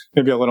people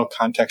maybe a little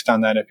context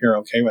on that, if you're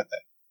okay with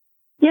it.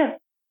 Yeah.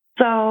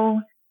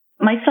 So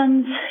my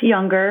son's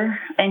younger,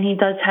 and he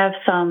does have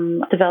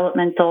some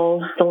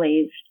developmental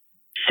delays.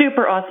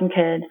 Super awesome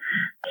kid.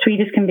 Sweet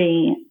as can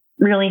be.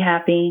 Really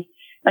happy.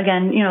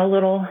 Again,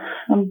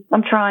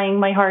 I'm trying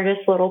my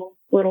hardest, little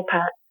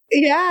pat.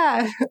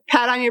 Yeah.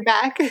 Pat on your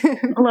back.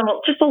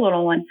 Just a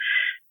little one.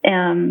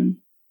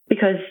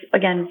 Because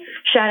again,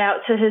 shout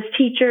out to his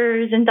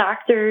teachers and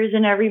doctors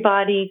and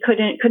everybody.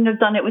 Couldn't have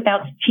done it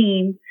without the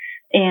team.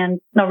 And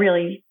no,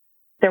 really,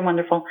 they're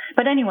wonderful.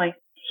 But anyway,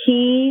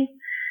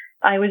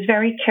 I was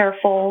very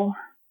careful,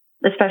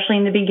 especially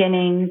in the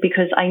beginning,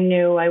 because I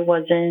knew I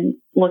wasn't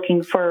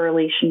looking for a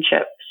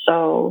relationship.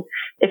 So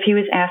if he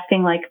was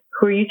asking, like,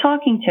 who are you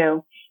talking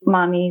to?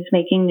 Mommy's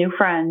making new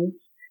friends.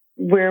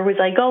 Where was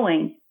I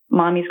going?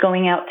 Mommy's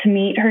going out to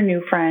meet her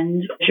new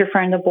friend. Is your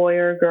friend a boy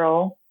or a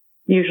girl?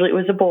 Usually it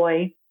was a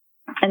boy.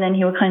 And then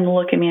he would kind of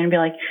look at me and be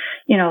like,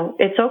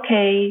 it's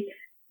okay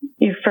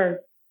for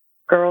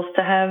girls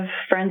to have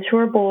friends who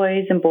are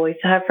boys and boys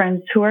to have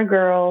friends who are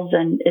girls.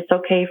 And it's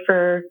okay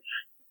for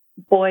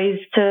boys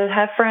to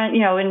have friends,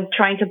 and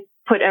trying to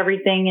put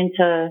everything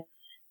into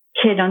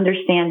kid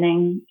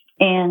understanding.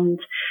 And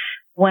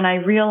when I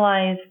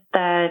realized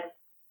that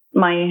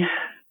my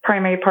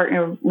primary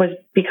partner was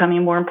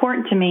becoming more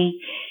important to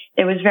me,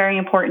 it was very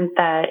important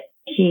that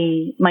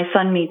my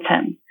son meets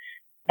him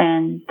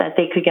and that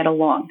they could get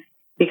along,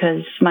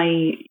 because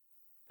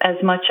as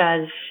much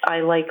as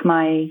I like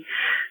my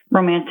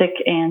romantic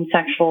and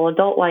sexual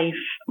adult life,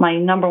 my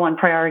number one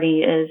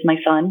priority is my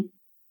son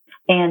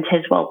and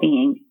his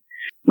well-being,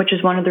 which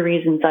is one of the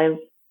reasons I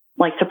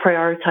like to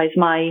prioritize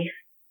my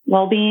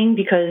well-being,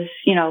 because,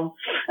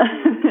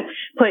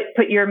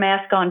 put your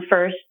mask on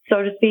first,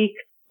 so to speak.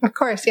 Of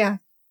course. Yeah.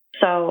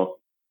 So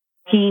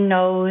he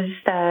knows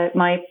that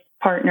my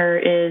partner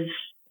is,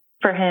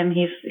 for him,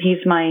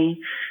 he's my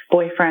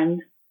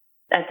boyfriend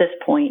at this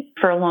point.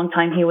 For a long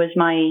time, he was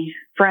my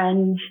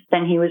friend.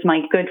 Then he was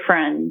my good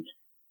friend.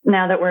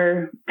 Now that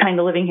we're kind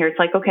of living here, it's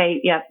like, okay,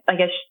 yeah, I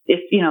guess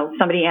if,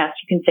 somebody asks,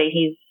 you can say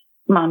he's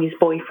mommy's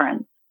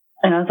boyfriend.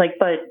 And I was like,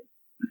 but,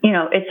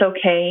 it's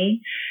okay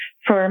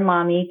for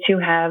mommy to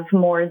have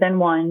more than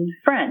one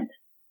friend.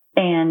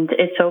 And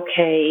it's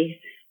okay,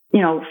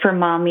 for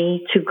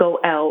mommy to go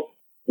out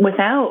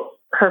without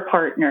her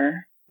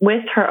partner,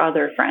 with her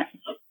other friends.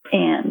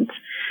 And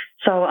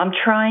so I'm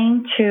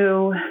trying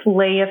to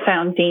lay a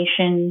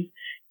foundation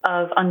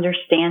of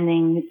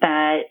understanding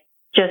that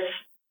just,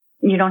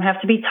 you don't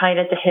have to be tied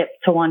at the hip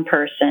to one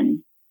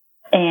person.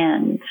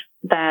 And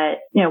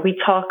that,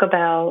 we talk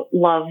about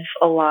love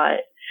a lot,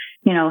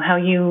 how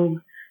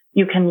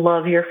you can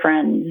love your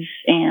friends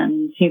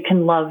and you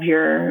can love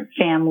your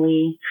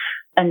family,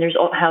 and there's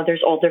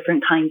all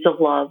different kinds of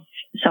love.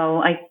 So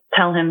I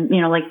tell him,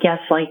 yes,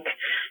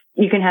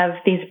 you can have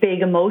these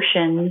big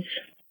emotions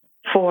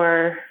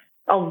for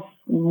a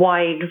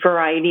wide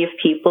variety of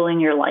people in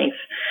your life.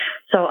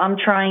 So I'm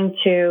trying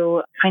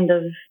to kind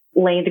of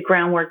lay the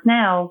groundwork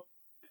now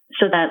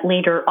so that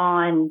later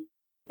on,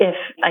 if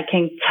I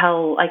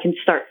can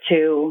start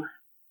to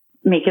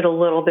make it a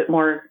little bit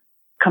more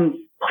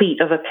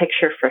complete of a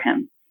picture for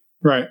him.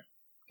 Right.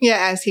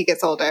 Yeah, as he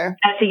gets older.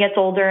 As he gets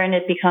older, and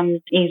it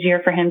becomes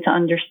easier for him to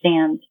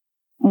understand.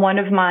 One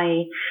of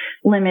my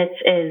limits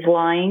is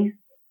lying.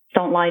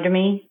 Don't lie to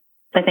me.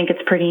 I think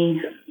it's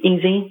pretty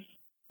easy.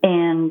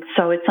 And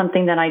so it's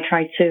something that I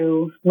try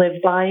to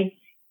live by.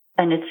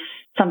 And it's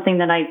something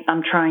that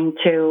I'm trying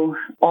to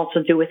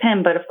also do with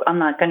him. But I'm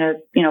not going to,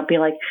 be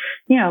like,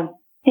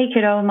 hey,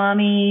 kiddo,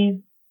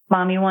 mommy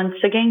wants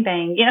a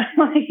gangbang.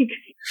 Like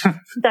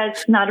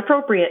that's not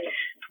appropriate.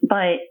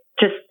 But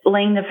just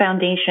laying the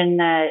foundation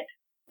that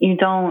you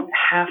don't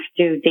have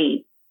to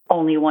date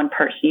only one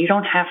person. You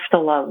don't have to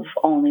love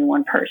only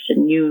one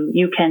person.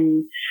 You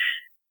can,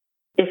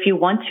 if you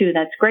want to,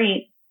 that's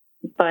great,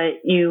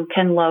 but you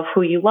can love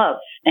who you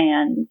love,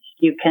 and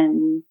you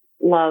can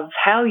love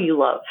how you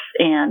love.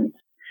 And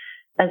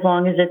as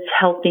long as it's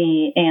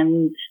healthy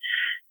and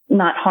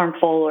not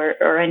harmful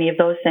or any of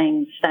those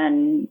things,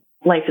 then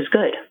life is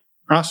good.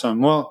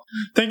 Awesome. Well,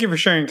 thank you for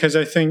sharing, because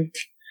I think,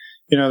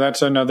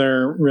 that's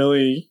another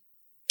really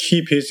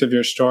key piece of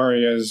your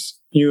story is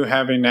you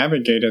having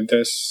navigated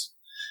this.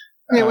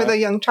 With a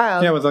young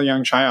child. Yeah, with a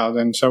young child.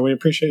 And so we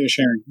appreciate you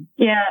sharing.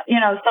 Yeah,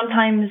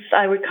 sometimes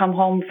I would come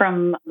home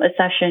from a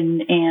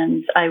session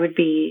and I would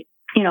be,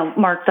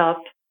 marked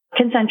up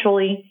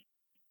consensually,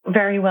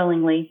 very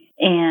willingly,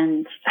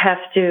 and have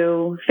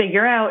to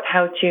figure out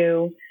how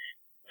to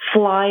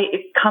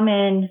come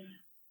in,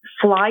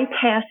 fly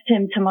past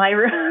him to my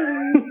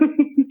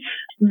room,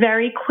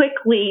 very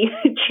quickly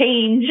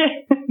change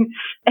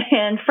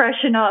and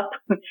freshen up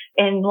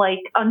in like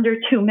under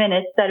 2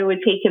 minutes that it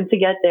would take him to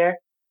get there.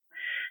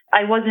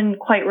 I wasn't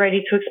quite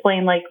ready to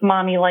explain, like,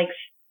 mommy likes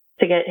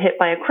to get hit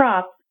by a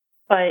crop,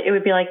 but it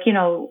would be like,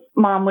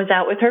 mom was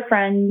out with her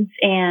friends,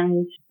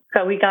 and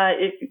so we got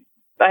it.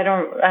 I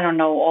don't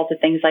know all the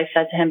things I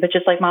said to him, but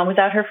just like mom was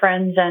out her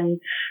friends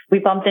and we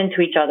bumped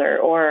into each other,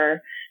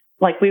 or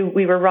like we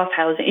were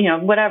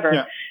roughhousing, whatever.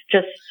 Yeah.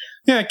 Just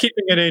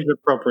keeping it age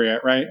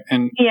appropriate, right?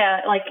 And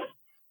like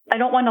I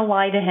don't want to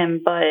lie to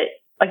him, but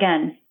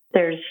again,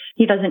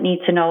 he doesn't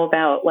need to know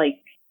about like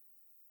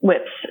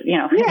whips,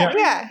 Yeah.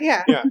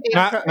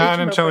 Not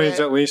until he's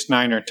at least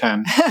 9 or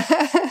 10.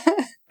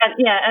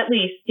 At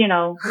least,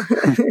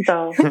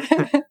 so.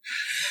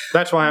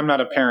 That's why I'm not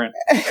a parent.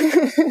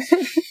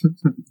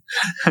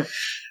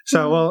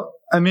 So, well,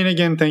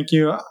 again, thank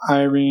you,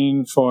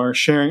 Irene, for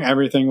sharing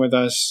everything with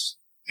us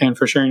and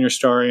for sharing your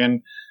story.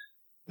 And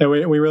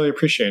we really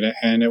appreciate it.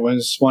 And it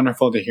was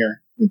wonderful to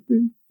hear.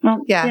 Mm-hmm. Well,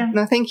 yeah.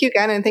 No, thank you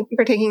again. And thank you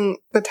for taking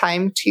the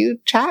time to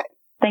chat.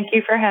 Thank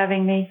you for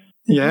having me.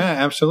 Yeah,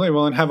 absolutely.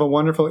 Well, and have a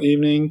wonderful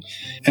evening,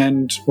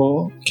 and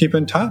we'll keep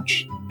in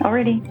touch.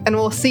 Alrighty. And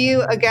we'll see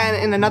you again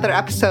in another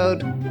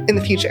episode in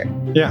the future.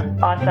 Yeah.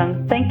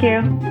 Awesome. Thank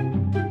you.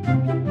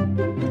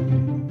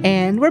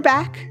 And we're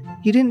back.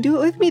 You didn't do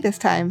it with me this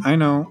time. I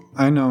know.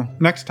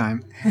 Next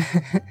time.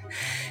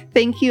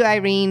 Thank you,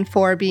 Irene,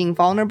 for being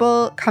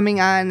vulnerable, coming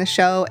on the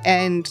show,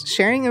 and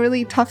sharing a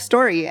really tough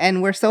story.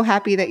 And we're so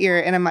happy that you're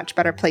in a much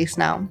better place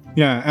now.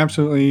 Yeah,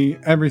 absolutely.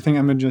 Everything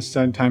Emma just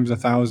said times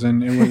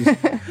 1,000. It was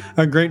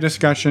a great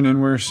discussion,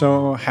 and we're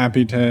so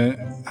happy to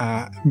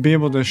be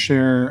able to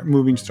share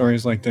moving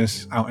stories like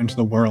this out into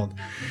the world.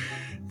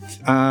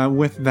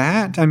 With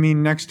that,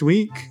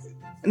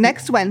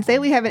 next Wednesday,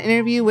 we have an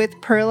interview with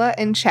Perla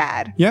and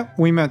Chad. Yep,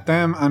 we met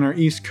them on our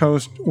East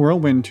Coast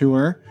Whirlwind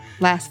Tour.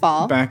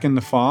 Back in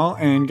the fall,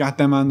 and got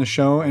them on the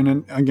show.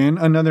 And again,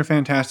 another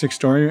fantastic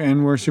story,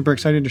 and we're super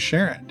excited to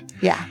share it.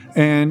 Yeah.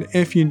 And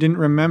if you didn't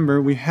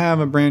remember, we have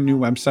a brand new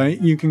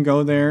website. You can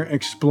go there,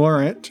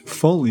 explore it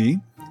fully,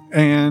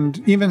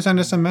 and even send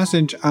us a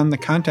message on the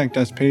Contact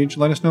Us page.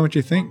 Let us know what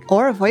you think.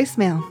 Or a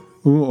voicemail.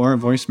 Ooh, or a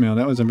voicemail.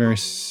 That was a very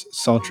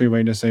sultry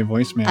way to say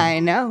voicemail.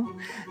 I know.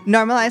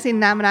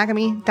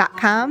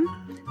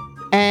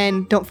 NormalizingNonmonogamy.com.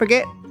 And don't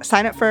forget,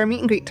 sign up for our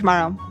meet and greet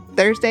tomorrow,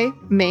 Thursday,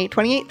 May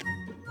 28th.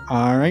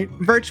 All right.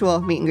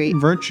 Virtual meet and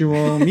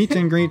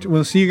greet.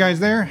 We'll see you guys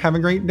there. Have a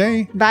great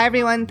day. Bye,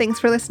 everyone. Thanks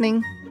for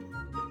listening.